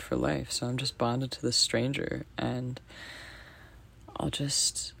bonded for life. So I'm just bonded to this stranger, and I'll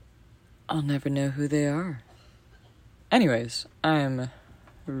never know who they are. Anyways, I'm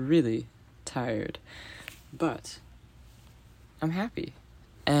really tired, but I'm happy.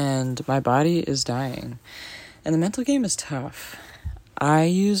 And my body is dying. And the mental game is tough. I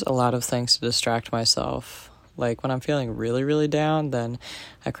use a lot of things to distract myself, Like, when I'm feeling really, really down, then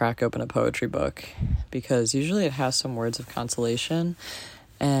I crack open a poetry book, because usually it has some words of consolation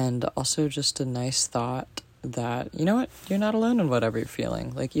and also just a nice thought that, you know what, you're not alone in whatever you're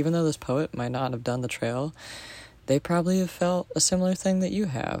feeling. Like, even though this poet might not have done the trail, they probably have felt a similar thing that you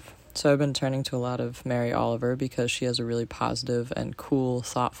have. So I've been turning to a lot of Mary Oliver, because she has a really positive and cool,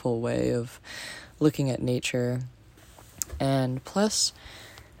 thoughtful way of looking at nature. And plus,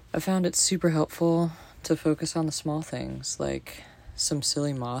 I found it super helpful to focus on the small things, like some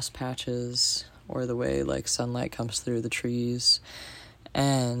silly moss patches, or the way like sunlight comes through the trees,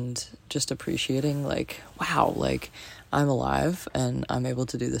 and just appreciating like, wow, like I'm alive and I'm able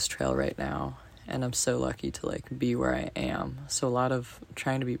to do this trail right now, and I'm so lucky to like be where I am. So a lot of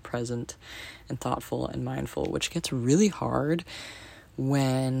trying to be present and thoughtful and mindful, which gets really hard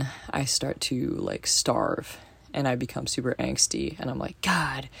when I start to like starve and I become super angsty, and I'm like,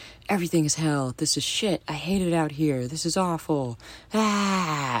 God, everything is hell. This is shit. I hate it out here. This is awful.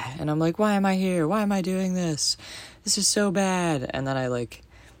 And I'm like, why am I here? Why am I doing this? This is so bad. And then I like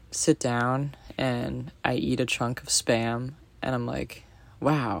sit down and I eat a chunk of Spam, and I'm like,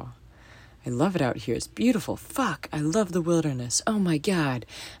 wow, I love it out here. It's beautiful. Fuck, I love the wilderness. Oh my God,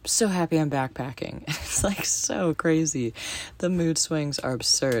 I'm so happy I'm backpacking. It's like so crazy. The mood swings are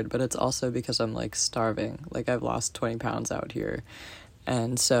absurd, but it's also because I'm like starving. Like, I've lost 20 pounds out here.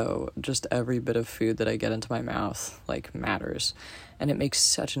 And so just every bit of food that I get into my mouth like matters. And it makes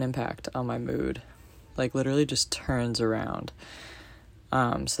such an impact on my mood. Like, literally just turns around.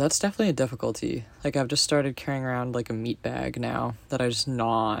 So that's definitely a difficulty. Like, I've just started carrying around like a meat bag now that I just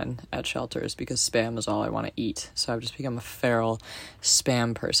gnaw on at shelters, because Spam is all I want to eat. So I've just become a feral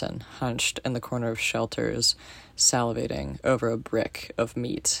Spam person, hunched in the corner of shelters, salivating over a brick of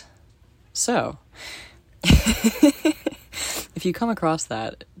meat. So, if you come across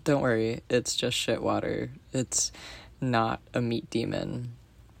that, don't worry, it's just shit water. It's not a meat demon.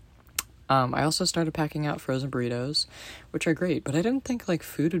 I also started packing out frozen burritos, which are great, but I didn't think like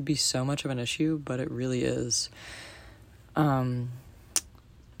food would be so much of an issue, but it really is. I've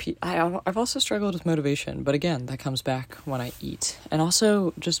also struggled with motivation, but again, that comes back when I eat. And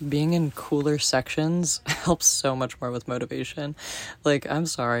also, just being in cooler sections helps so much more with motivation. Like, I'm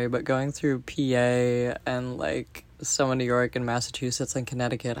sorry, but going through PA and like some of New York and Massachusetts and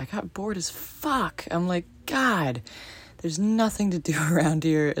Connecticut, I got bored as fuck. I'm like, God, there's nothing to do around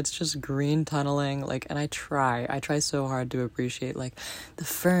here. It's just green tunneling. Like, and I try so hard to appreciate like the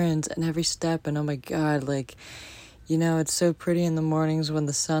ferns and every step. And oh my God, like, you know, it's so pretty in the mornings when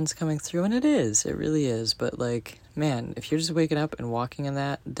the sun's coming through, and it really is. But like, man, if you're just waking up and walking in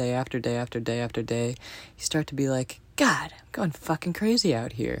that day after day after day after day, you start to be like, God, I'm going fucking crazy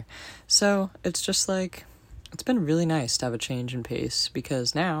out here. So it's just like, it's been really nice to have a change in pace,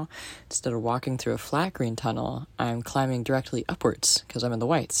 because now, instead of walking through a flat green tunnel, I'm climbing directly upwards because I'm in the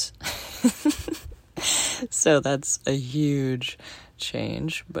whites. So that's a huge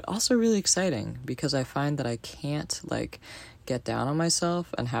change, but also really exciting, because I find that I can't like get down on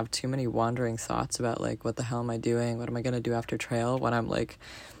myself and have too many wandering thoughts about like, what the hell am I doing? What am I going to do after trail, when I'm like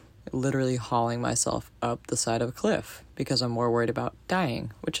literally hauling myself up the side of a cliff, because I'm more worried about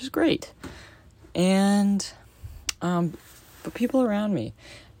dying, which is great. And but people around me,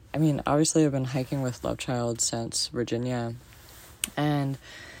 I mean, obviously I've been hiking with Lovechild since Virginia, and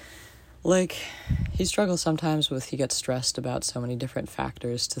like, he struggles sometimes with, he gets stressed about so many different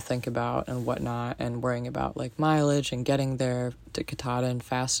factors to think about and whatnot, and worrying about like mileage and getting there to Katahdin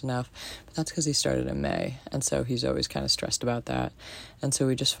fast enough, but that's because he started in May, and so he's always kind of stressed about that. And so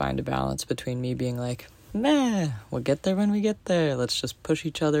we just find a balance between me being like, nah, we'll get there when we get there. Let's just push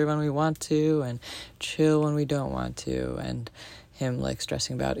each other when we want to and chill when we don't want to. And him like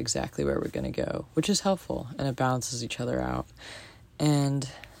stressing about exactly where we're going to go, which is helpful, and it balances each other out. And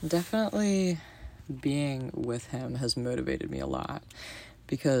definitely being with him has motivated me a lot,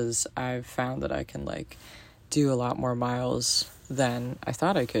 because I've found that I can like do a lot more miles than I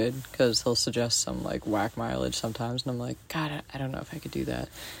thought I could, because he'll suggest some like whack mileage sometimes, and I'm like, God, I don't know if I could do that.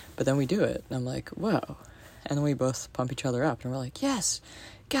 But then we do it, and I'm like, whoa. And then we both pump each other up, and we're like, yes,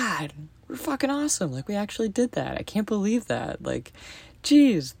 God, we're fucking awesome. Like, we actually did that. I can't believe that. Like,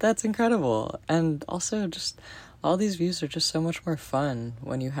 geez, that's incredible. And also, just all these views are just so much more fun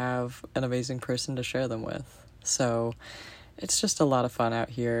when you have an amazing person to share them with. So it's just a lot of fun out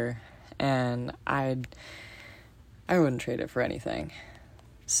here, and I wouldn't trade it for anything.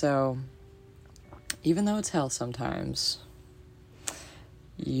 So even though it's hell sometimes,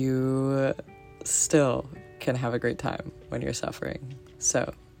 you still can have a great time when you're suffering.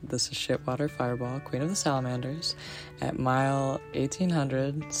 So this is Shitwater Fireball, Queen of the Salamanders, at mile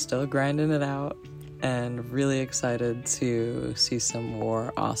 1800, still grinding it out. and really excited to see some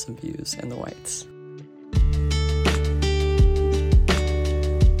more awesome views in the Whites.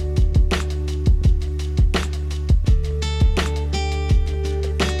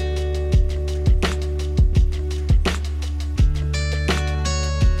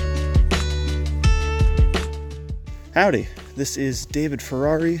 Howdy, this is David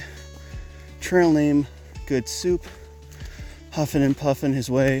Ferrari, trail name Good Soup, huffing and puffing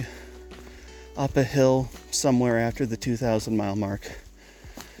his way up a hill somewhere after the 2,000 mile mark.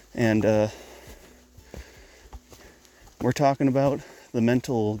 And we're talking about the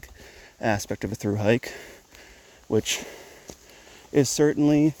mental aspect of a thru hike, which is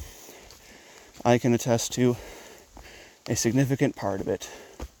certainly, I can attest to, a significant part of it.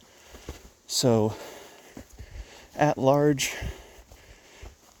 So, at large,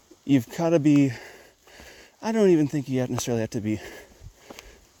 you've got to be, I don't even think you necessarily have to be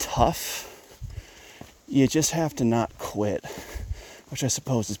tough. You just have to not quit, which I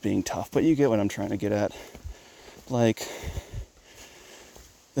suppose is being tough, but you get what I'm trying to get at. Like,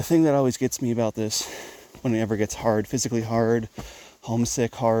 the thing that always gets me about this, when it ever gets hard, physically hard,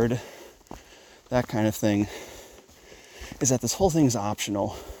 homesick hard, that kind of thing, is that this whole thing is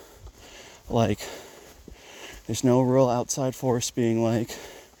optional. Like, there's no real outside force being like,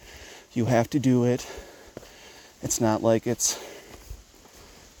 you have to do it. It's not like it's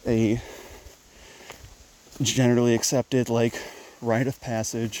a generally accepted, like, rite of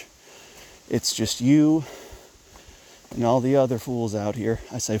passage. It's just you and all the other fools out here.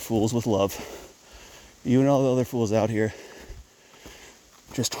 I say fools with love. You and all the other fools out here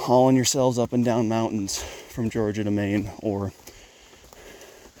just hauling yourselves up and down mountains from Georgia to Maine, or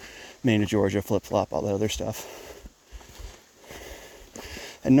Maine to Georgia, flip-flop, all that other stuff.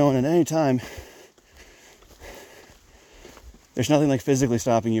 And knowing at any time, there's nothing like physically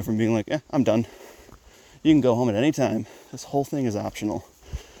stopping you from being like, I'm done. You can go home at any time. This whole thing is optional.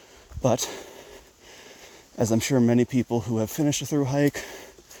 But, as I'm sure many people who have finished a thru hike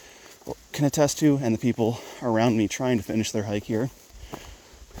can attest to, and the people around me trying to finish their hike here,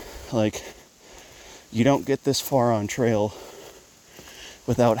 like, you don't get this far on trail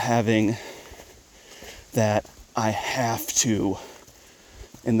without having that I have to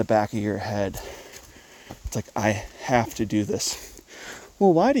in the back of your head. It's like, I have to do this.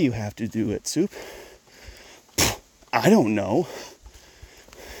 Well, why do you have to do it, Soup? I don't know.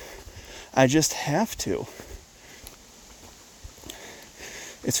 I just have to.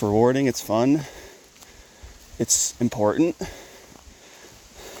 It's rewarding, it's fun, it's important.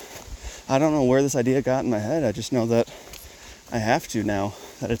 I don't know where this idea got in my head. I just know that I have to now,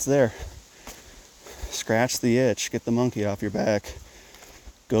 that it's there. Scratch the itch, get the monkey off your back,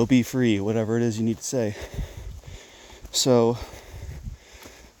 go be free, whatever it is you need to say. So,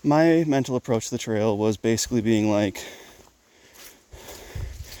 my mental approach to the trail was basically being like,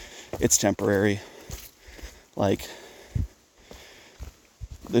 it's temporary. Like,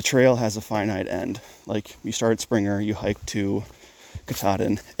 the trail has a finite end. Like, you start at Springer, you hike to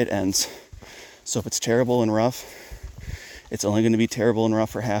Katahdin, it ends. So if it's terrible and rough, it's only going to be terrible and rough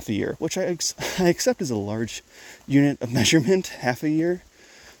for half a year, which I accept as a large unit of measurement, half a year.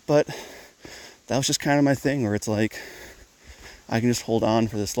 But that was just kind of my thing, where it's like, I can just hold on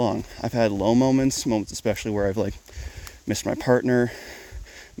for this long. I've had low moments especially where I've like missed my partner,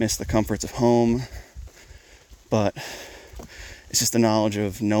 missed the comforts of home, but it's just the knowledge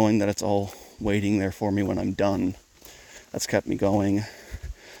of knowing that it's all waiting there for me when I'm done that's kept me going.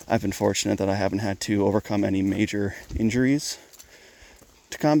 I've been fortunate that I haven't had to overcome any major injuries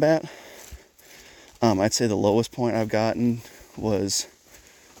to combat. I'd say the lowest point I've gotten was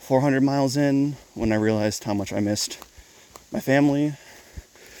 400 miles in, when I realized how much I missed my family.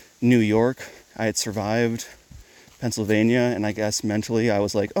 New York, I had survived Pennsylvania, and I guess mentally I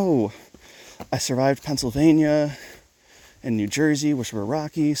was like, oh, I survived Pennsylvania and New Jersey, which were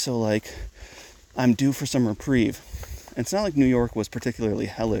rocky, so like, I'm due for some reprieve. And it's not like New York was particularly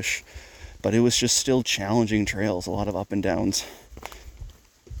hellish, but it was just still challenging trails, a lot of up and downs.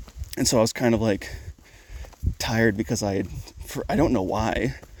 And so I was kind of like tired because I don't know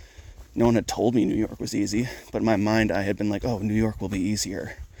why. No one had told me New York was easy, but in my mind I had been like, oh, New York will be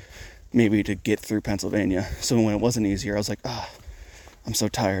easier, maybe to get through Pennsylvania. So when it wasn't easier, I was like, I'm so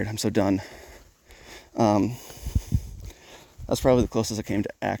tired, I'm so done. That's probably the closest I came to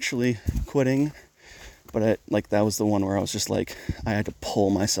actually quitting. But that was the one where I was just like, I had to pull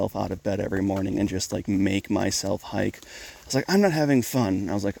myself out of bed every morning and just like make myself hike. I was like, I'm not having fun. And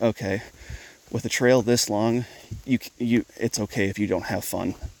I was like, okay, with a trail this long, it's okay if you don't have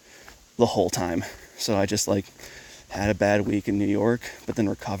fun the whole time. So I just like had a bad week in New York, but then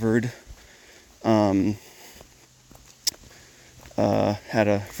recovered Had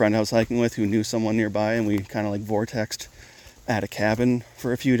a friend I was hiking with who knew someone nearby, and we kind of like vortexed at a cabin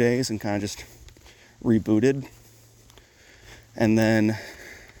for a few days and kind of just rebooted. And then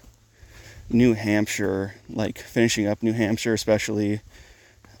New Hampshire, like finishing up New Hampshire, especially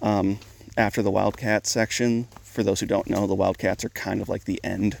after the Wildcat section. For those who don't know, the Wildcats are kind of like the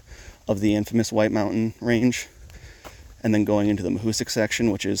end of the infamous White Mountain Range. And then going into the Mahoosuc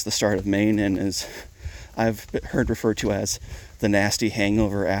section, which is the start of Maine and is, I've heard referred to as the nasty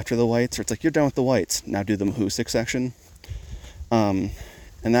hangover after the Whites. Or it's like, you're done with the Whites, now do the Mahoosuc section. And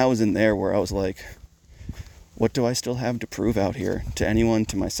that was in there where I was like, what do I still have to prove out here? To anyone,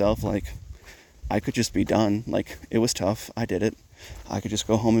 to myself, like, I could just be done. Like, it was tough, I did it. I could just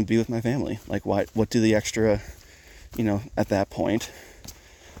go home and be with my family. Like, what do the extra, at that point,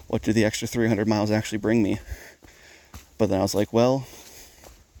 what do the extra 300 miles actually bring me? But then I was like, well,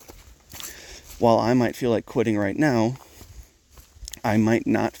 while I might feel like quitting right now, I might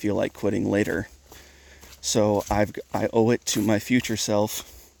not feel like quitting later. So I owe it to my future self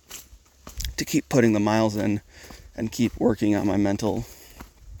to keep putting the miles in and keep working on my mental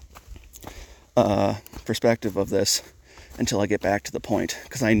perspective of this until I get back to the point.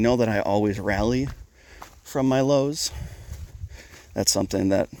 Because I know that I always rally from my lows. That's something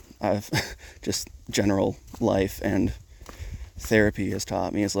that I've just general life and therapy has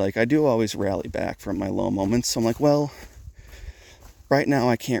taught me, is like, I do always rally back from my low moments. So I'm like, well, right now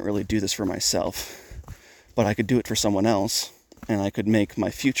I can't really do this for myself, but I could do it for someone else, and I could make my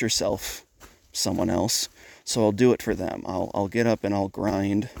future self someone else. So I'll do it for them. I'll get up and I'll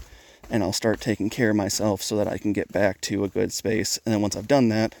grind, and I'll start taking care of myself so that I can get back to a good space. And then once I've done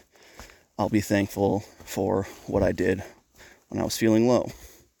that, I'll be thankful for what I did when I was feeling low.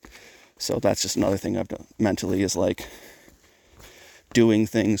 So that's just another thing I've done mentally, is like doing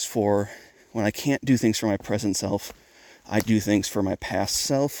things for, when I can't do things for my present self, I do things for my past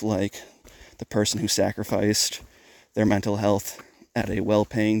self, like the person who sacrificed their mental health at a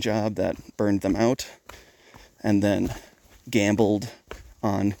well-paying job that burned them out, and then gambled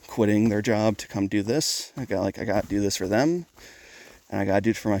on quitting their job to come do this. I got to do this for them, and I got to do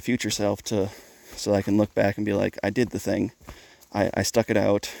it for my future self so I can look back and be like, I did the thing. I stuck it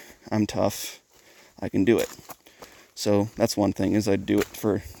out. I'm tough. I can do it. So that's one thing, is I do it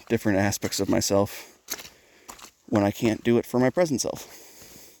for different aspects of myself when I can't do it for my present self.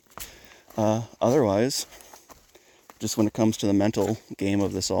 Otherwise, just when it comes to the mental game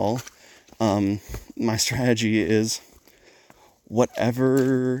of this all, my strategy is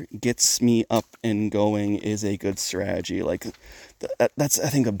whatever gets me up and going is a good strategy. Like, that's, I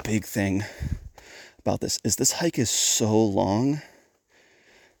think, a big thing about this hike is so long,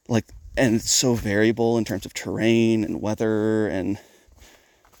 like, and it's so variable in terms of terrain and weather and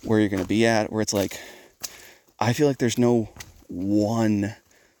where you're going to be at, where it's like, I feel like there's no one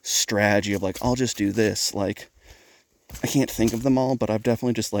strategy of like, I'll just do this. Like, I can't think of them all, but I've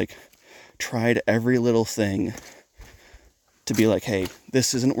definitely just like tried every little thing to be like, hey,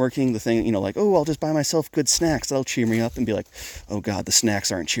 this isn't working. The thing, like, oh, I'll just buy myself good snacks. That'll cheer me up, and be like, oh God, the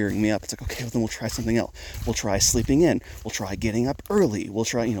snacks aren't cheering me up. It's like, okay, well then we'll try something else. We'll try sleeping in. We'll try getting up early. We'll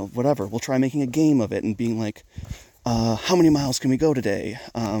try, whatever. We'll try making a game of it and being like, how many miles can we go today?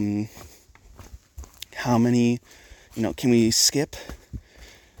 How many, can we skip?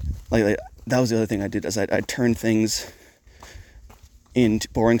 Like that was the other thing I did, is I'd turn things into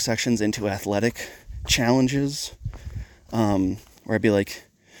boring sections into athletic challenges. Where I'd be like,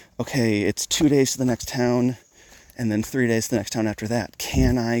 okay, it's 2 days to the next town, and then 3 days to the next town after that.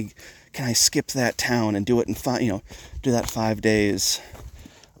 Can I skip that town and do it in do that 5 days,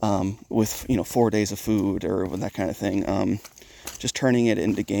 with, 4 days of food, or that kind of thing. Just turning it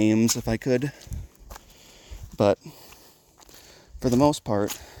into games if I could. But for the most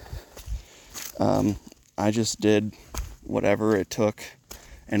part, I just did whatever it took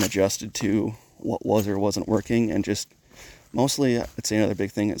and adjusted to what was or wasn't working, and just mostly, I'd say another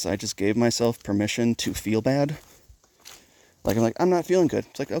big thing is I just gave myself permission to feel bad. Like, I'm not feeling good.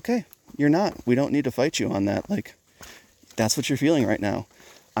 It's like, okay, you're not. We don't need to fight you on that. Like, that's what you're feeling right now.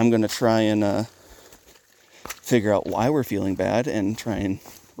 I'm going to try and figure out why we're feeling bad and try and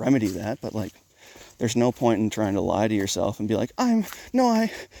remedy that. But, like, there's no point in trying to lie to yourself and be like, I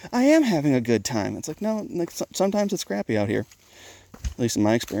am having a good time. It's like, no, like, sometimes it's crappy out here. At least in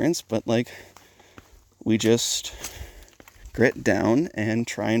my experience. But, like, we just grit down and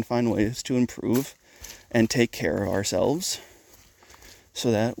try and find ways to improve and take care of ourselves so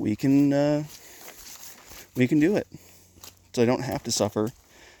that we can do it. So I don't have to suffer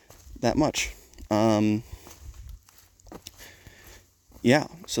that much. yeah,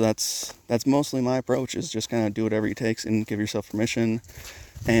 so that's mostly my approach, is just kind of do whatever it takes and give yourself permission.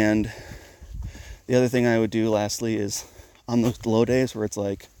 And the other thing I would do lastly is on those low days where it's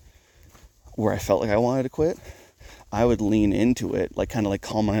like, where I felt like I wanted to quit, I would lean into it, like kind of like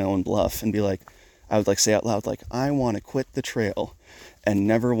call my own bluff and be like, I would like say out loud, like, I want to quit the trail. And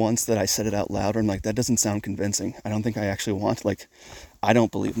never once that I said it out loud, I'm like, that doesn't sound convincing. I don't think I actually want, like, I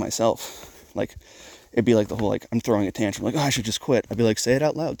don't believe myself. Like, it'd be like the whole, like, I'm throwing a tantrum, like, oh, I should just quit. I'd be like, say it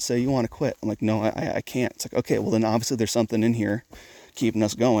out loud, say you want to quit. I'm like, no, I can't. It's like, okay, well then obviously there's something in here keeping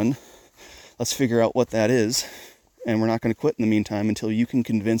us going. Let's figure out what that is. And we're not going to quit in the meantime until you can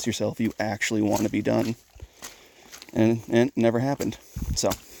convince yourself you actually want to be done. And it never happened. So,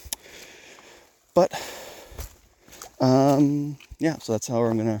 but, yeah, so that's how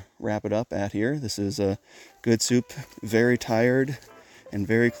I'm going to wrap it up at here. This is a Good Soup, very tired and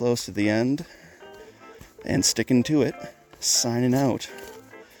very close to the end. And sticking to it. Signing out.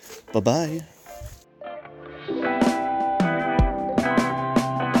 Bye-bye.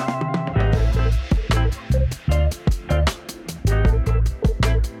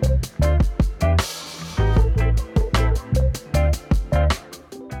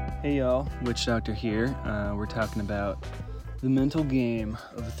 Hey y'all, Witch Doctor here. We're talking about the mental game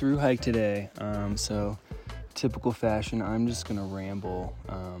of a through hike today. So, typical fashion, I'm just gonna ramble,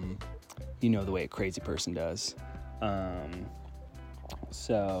 you know, the way a crazy person does.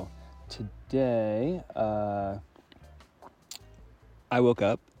 So, today, I woke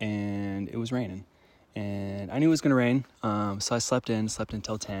up and it was raining. And I knew it was gonna rain, so I slept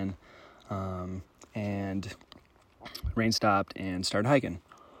until 10, and rain stopped and started hiking.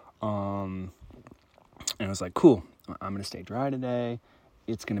 And I was like, cool, I'm going to stay dry today.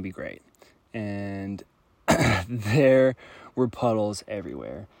 It's going to be great. And there were puddles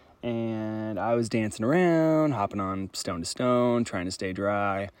everywhere. And I was dancing around, hopping on stone to stone, trying to stay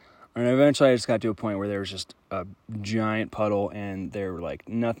dry. And eventually I just got to a point where there was just a giant puddle and there were like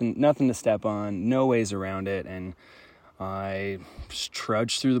nothing to step on, no ways around it. And I just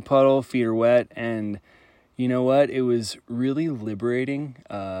trudged through the puddle, feet are wet, and you know what? It was really liberating.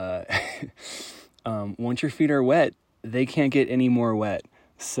 Once your feet are wet, they can't get any more wet.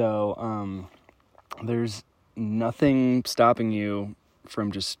 So there's nothing stopping you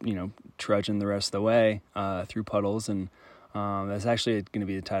from just, you know, trudging the rest of the way through puddles. And that's actually going to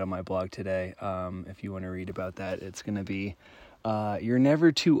be the title of my blog today. If you want to read about that, it's going to be, You're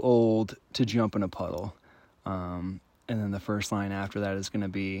Never Too Old to Jump in a Puddle. And then the first line after that is going to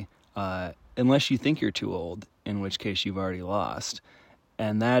be, unless you think you're too old, in which case you've already lost.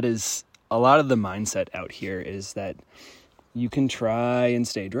 And that is a lot of the mindset out here, is that you can try and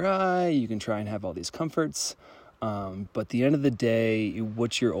stay dry, you can try and have all these comforts, but at the end of the day,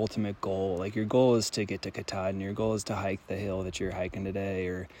 what's your ultimate goal? Like, your goal is to get to Katahdin, your goal is to hike the hill that you're hiking today,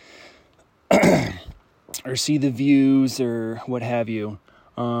 or or see the views, or what have you.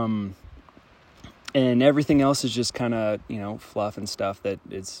 And everything else is just kind of, you know, fluff and stuff that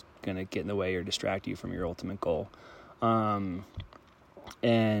is going to get in the way or distract you from your ultimate goal.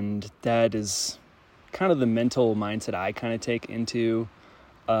 And that is kind of the mental mindset I kind of take into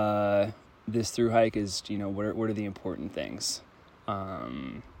this through hike, is, you know, what are the important things?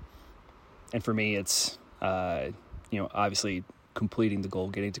 And for me, it's, you know, obviously completing the goal,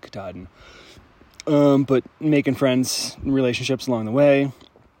 getting to Katahdin, but making friends and relationships along the way,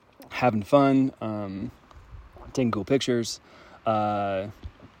 having fun, taking cool pictures. So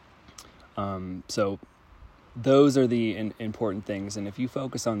those are the important things. And if you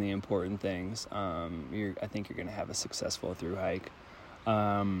focus on the important things, I think you're going to have a successful through hike.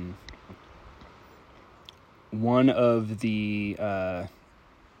 One of the,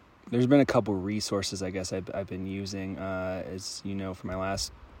 there's been a couple resources, I guess, I've been using, as you know, for my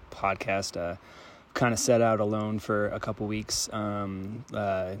last podcast, kind of set out alone for a couple weeks,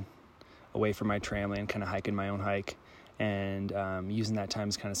 away from my family and kind of hiking my own hike, and using that time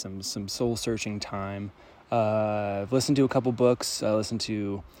as kind of some soul-searching time. I've listened to a couple books. I listened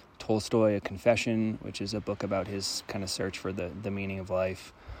to Tolstoy, A Confession, which is a book about his kind of search for the meaning of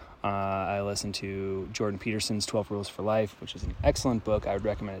life. I listened to Jordan Peterson's 12 Rules for Life, which is an excellent book. I would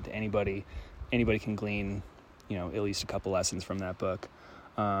recommend it to anybody. Anybody can glean, you know, at least a couple lessons from that book.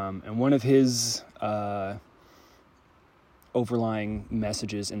 And one of his overlying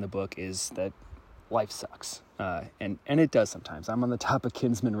messages in the book is that life sucks. And it does sometimes. I'm on the top of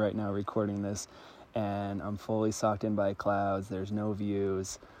Kinsman right now recording this, and I'm fully socked in by clouds. There's no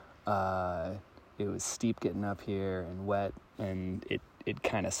views. It was steep getting up here and wet, and it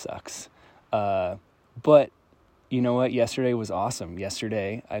kind of sucks. But you know what? Yesterday was awesome.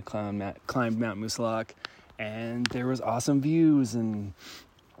 Yesterday I climbed Mount Moosilauke, and there was awesome views, and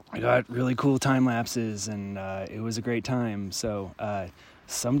I got really cool time lapses, and it was a great time. So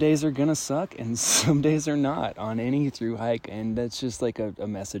some days are gonna suck and some days are not on any through hike, and that's just like a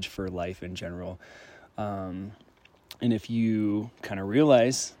message for life in general. And if you kind of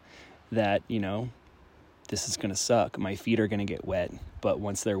realize that, you know, this is gonna suck, my feet are gonna get wet, but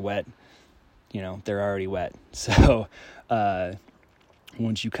once they're wet, you know, they're already wet. So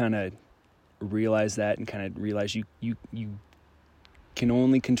once you kind of realize that and kind of realize you can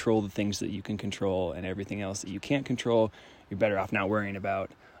only control the things that you can control, and everything else that you can't control, you're better off not worrying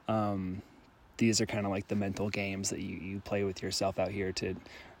about. These are kind of like the mental games that you play with yourself out here to,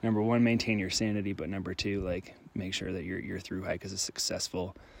 number one, maintain your sanity, but number two, like, make sure that your through hike is a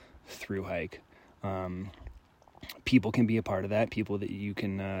successful through hike. People can be a part of that. People that you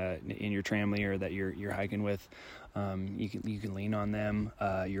can in your family or that you're hiking with, you can lean on them.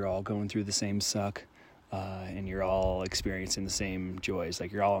 You're all going through the same suck, and you're all experiencing the same joys.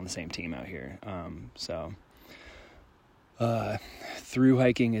 Like, you're all on the same team out here. So through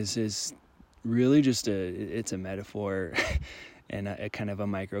hiking is really just it's a metaphor and a kind of a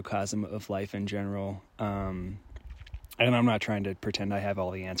microcosm of life in general. And I'm not trying to pretend I have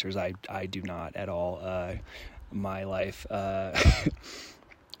all the answers. I do not at all. My life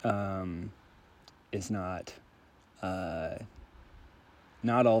is not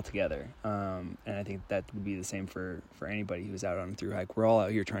all together. And I think that would be the same for anybody who's out on a through hike. We're all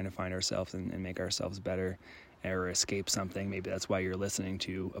out here trying to find ourselves and make ourselves better or escape something. Maybe that's why you're listening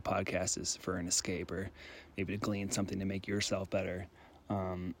to a podcast, is for an escape, or maybe to glean something to make yourself better.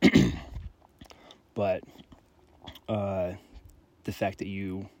 But the fact that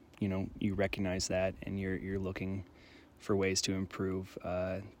you recognize that and you're looking for ways to improve,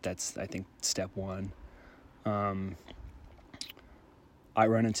 that's, I think, step one. I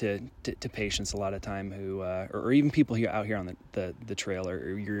run into patients a lot of time who, or even people out here on the trail,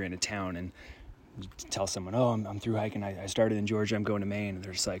 or you're in a town and you tell someone, oh, I'm through hiking. I started in Georgia. I'm going to Maine. And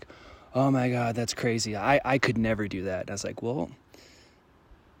they're just like, oh my God, that's crazy. I could never do that. And I was like, well,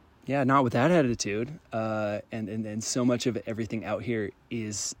 yeah, not with that attitude. And so much of everything out here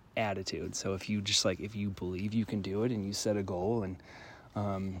is attitude. So if you believe you can do it, and you set a goal, and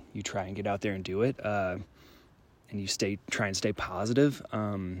you try and get out there and do it, and you try and stay positive,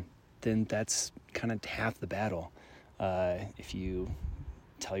 then that's kind of half the battle. If you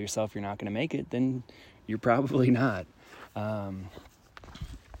tell yourself you're not going to make it, then you're probably not. So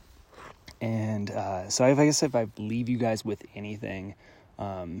I guess if I leave you guys with anything,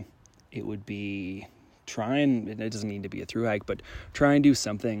 it would be it doesn't need to be a through hike, but try and do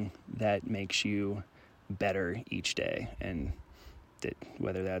something that makes you better each day. And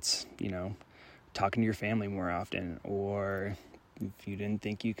whether that's, talking to your family more often, or if you didn't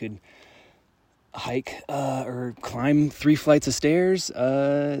think you could hike or climb 3 flights of stairs,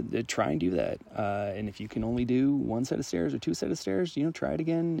 try and do that. And if you can only do 1 set of stairs or 2 set of stairs, try it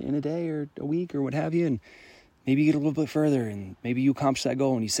again in a day or a week or what have you, and maybe you get a little bit further, and maybe you accomplish that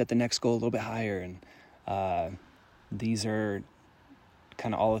goal and you set the next goal a little bit higher. And these are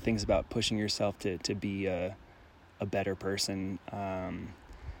kind of all the things about pushing yourself to be a better person,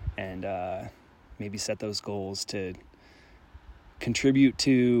 and maybe set those goals to contribute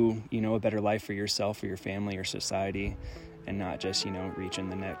to, a better life for yourself, or your family, or society, and not just, reaching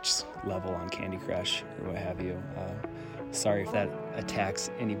the next level on Candy Crush or what have you. Sorry if that attacks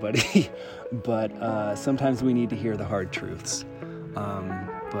anybody, but sometimes we need to hear the hard truths.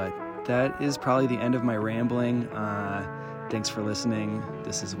 But that is probably the end of my rambling. Thanks for listening.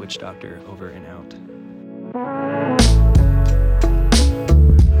 This is Witch Doctor, over and out.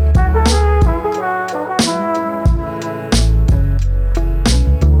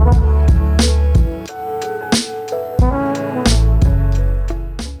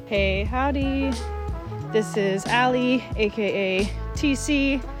 Hey, howdy. This is Allie, aka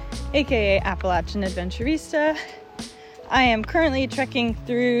TC, aka Appalachian Adventurista. I am currently trekking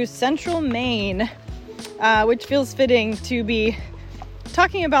through central Maine, which feels fitting to be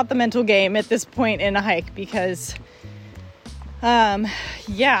talking about the mental game at this point in a hike, because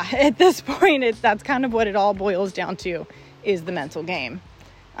at this point that's kind of what it all boils down to, is the mental game.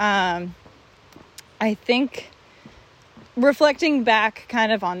 I think, reflecting back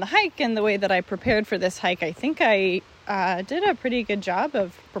kind of on the hike and the way that I prepared for this hike, I think I did a pretty good job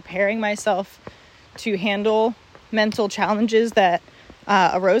of preparing myself to handle mental challenges that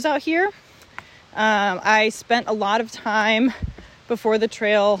arose out here. I spent a lot of time before the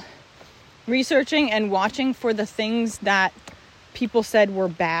trail researching and watching for the things that people said were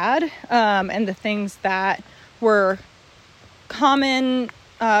bad, and the things that were common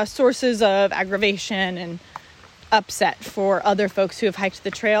sources of aggravation and upset for other folks who have hiked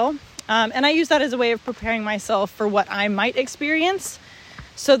the trail. And I use that as a way of preparing myself for what I might experience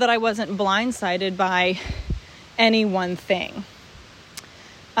so that I wasn't blindsided by any one thing.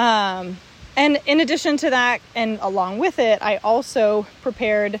 And in addition to that, and along with it, I also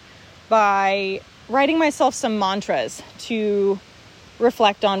prepared by writing myself some mantras to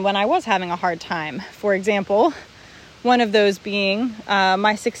reflect on when I was having a hard time. For example, one of those being,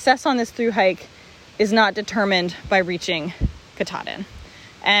 my success on this through hike is not determined by reaching Katahdin.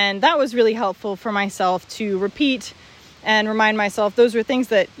 And that was really helpful for myself to repeat and remind myself those were things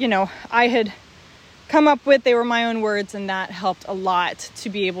that, I had come up with. They were my own words, and that helped a lot to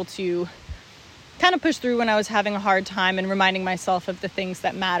be able to kind of push through when I was having a hard time and reminding myself of the things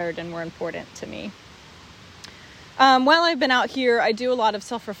that mattered and were important to me. While I've been out here, I do a lot of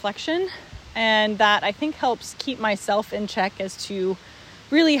self-reflection, and that I think helps keep myself in check as to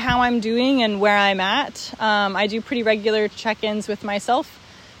really how I'm doing and where I'm at. I do pretty regular check-ins with myself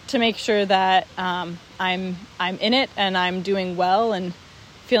to make sure that I'm in it and I'm doing well and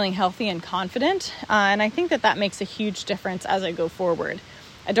feeling healthy and confident. And I think that makes a huge difference as I go forward.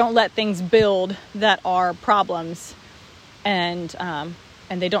 I don't let things build that are problems and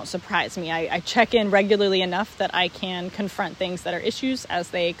they don't surprise me. I check in regularly enough that I can confront things that are issues as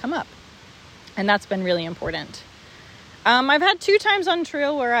they come up. And that's been really important. I've had 2 times on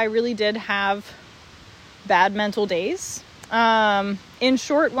trail where I really did have bad mental days. In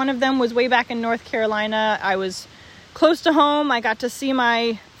short, one of them was way back in North Carolina. I was close to home. I got to see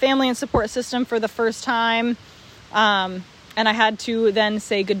my family and support system for the first time. And I had to then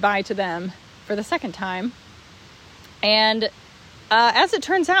say goodbye to them for the second time. And as it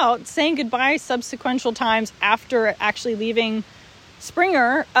turns out, saying goodbye subsequent times after actually leaving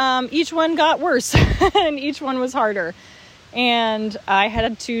Springer, each one got worse and each one was harder. And I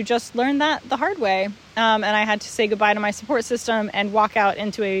had to just learn that the hard way. And I had to say goodbye to my support system and walk out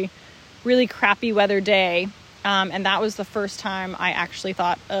into a really crappy weather day. And that was the first time I actually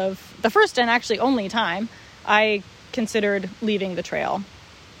thought of, the first and actually only time I considered leaving the trail.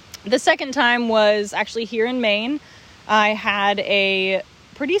 The second time was actually here in Maine. I had a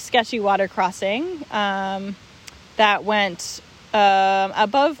pretty sketchy water crossing that went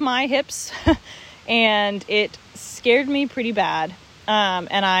above my hips and it scared me pretty bad.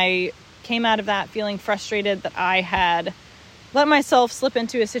 And I came out of that feeling frustrated that I had let myself slip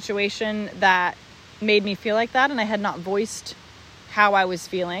into a situation that made me feel like that, and I had not voiced how I was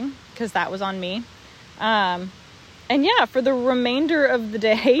feeling because that was on me. And yeah, for the remainder of the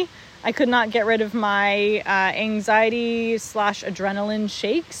day, I could not get rid of my anxiety / adrenaline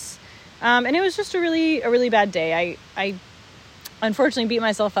shakes. And it was just a really bad day. I unfortunately beat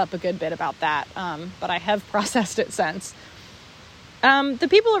myself up a good bit about that, but I have processed it since. The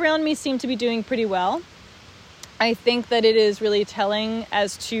people around me seem to be doing pretty well. I think that it is really telling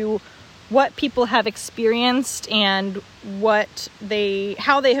as to what people have experienced and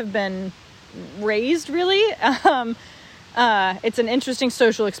how they have been raised, really. It's an interesting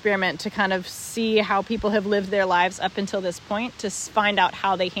social experiment to kind of see how people have lived their lives up until this point, to find out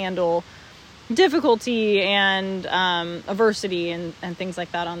how they handle difficulty and adversity and things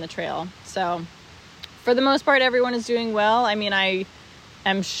like that on the trail. So for the most part, everyone is doing well. I mean, I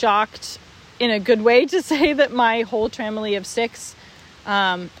am shocked in a good way to say that my whole family of 6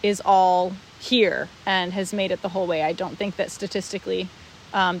 is all here and has made it the whole way. I don't think that statistically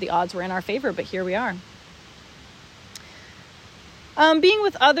the odds were in our favor, but here we are. Being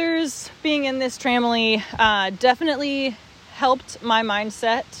with others, being in this family, definitely helped my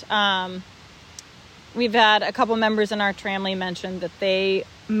mindset. We've had a couple members in our family mention that they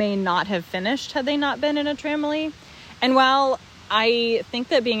may not have finished had they not been in a family. And while I think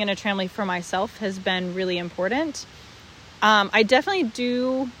that being in a family for myself has been really important, I definitely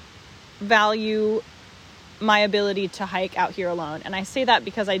do value my ability to hike out here alone. And I say that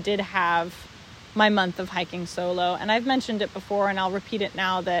because I did have my month of hiking solo. And I've mentioned it before, and I'll repeat it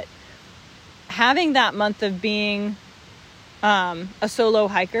now, that having that month of being a solo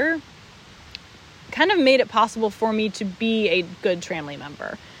hiker kind of made it possible for me to be a good family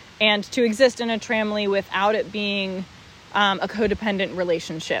member and to exist in a family without it being a codependent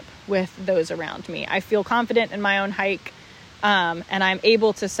relationship with those around me. I feel confident in my own hike, and I'm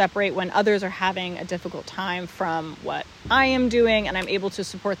able to separate when others are having a difficult time from what I am doing, and I'm able to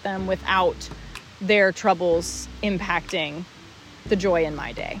support them without their troubles impacting the joy in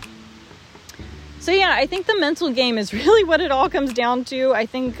my day. So yeah, I think the mental game is really what it all comes down to. I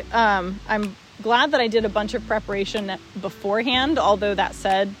think I'm glad that I did a bunch of preparation beforehand, although that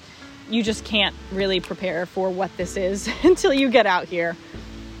said, you just can't really prepare for what this is until you get out here.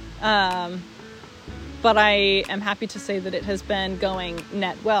 but I am happy to say that it has been going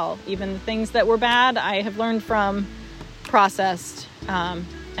net well. Even the things that were bad, I have learned from, processed,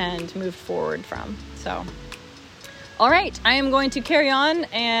 and moved forward from. So, all right, I am going to carry on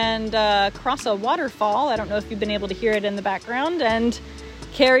and cross a waterfall. I don't know if you've been able to hear it in the background, and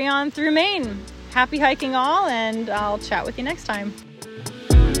carry on through Maine. Happy hiking all, and I'll chat with you next time.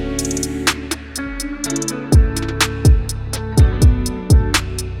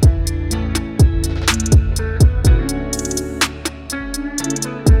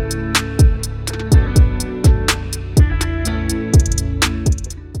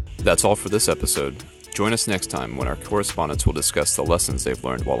 That's all for this episode. Join us next time when our correspondents will discuss the lessons they've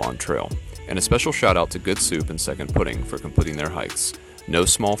learned while on trail. And a special shout out to Good Soup and Second Pudding for completing their hikes. No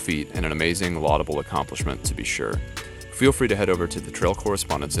small feat and an amazing, laudable accomplishment to be sure. Feel free to head over to the Trail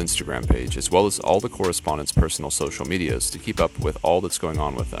Correspondents Instagram page, as well as all the correspondents' personal social medias, to keep up with all that's going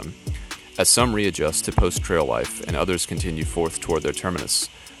on with them. As some readjust to post-trail life and others continue forth toward their terminus,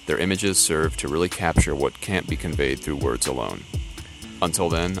 their images serve to really capture what can't be conveyed through words alone. Until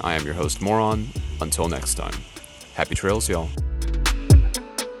then, I am your host, Moron. Until next time. Happy trails, y'all.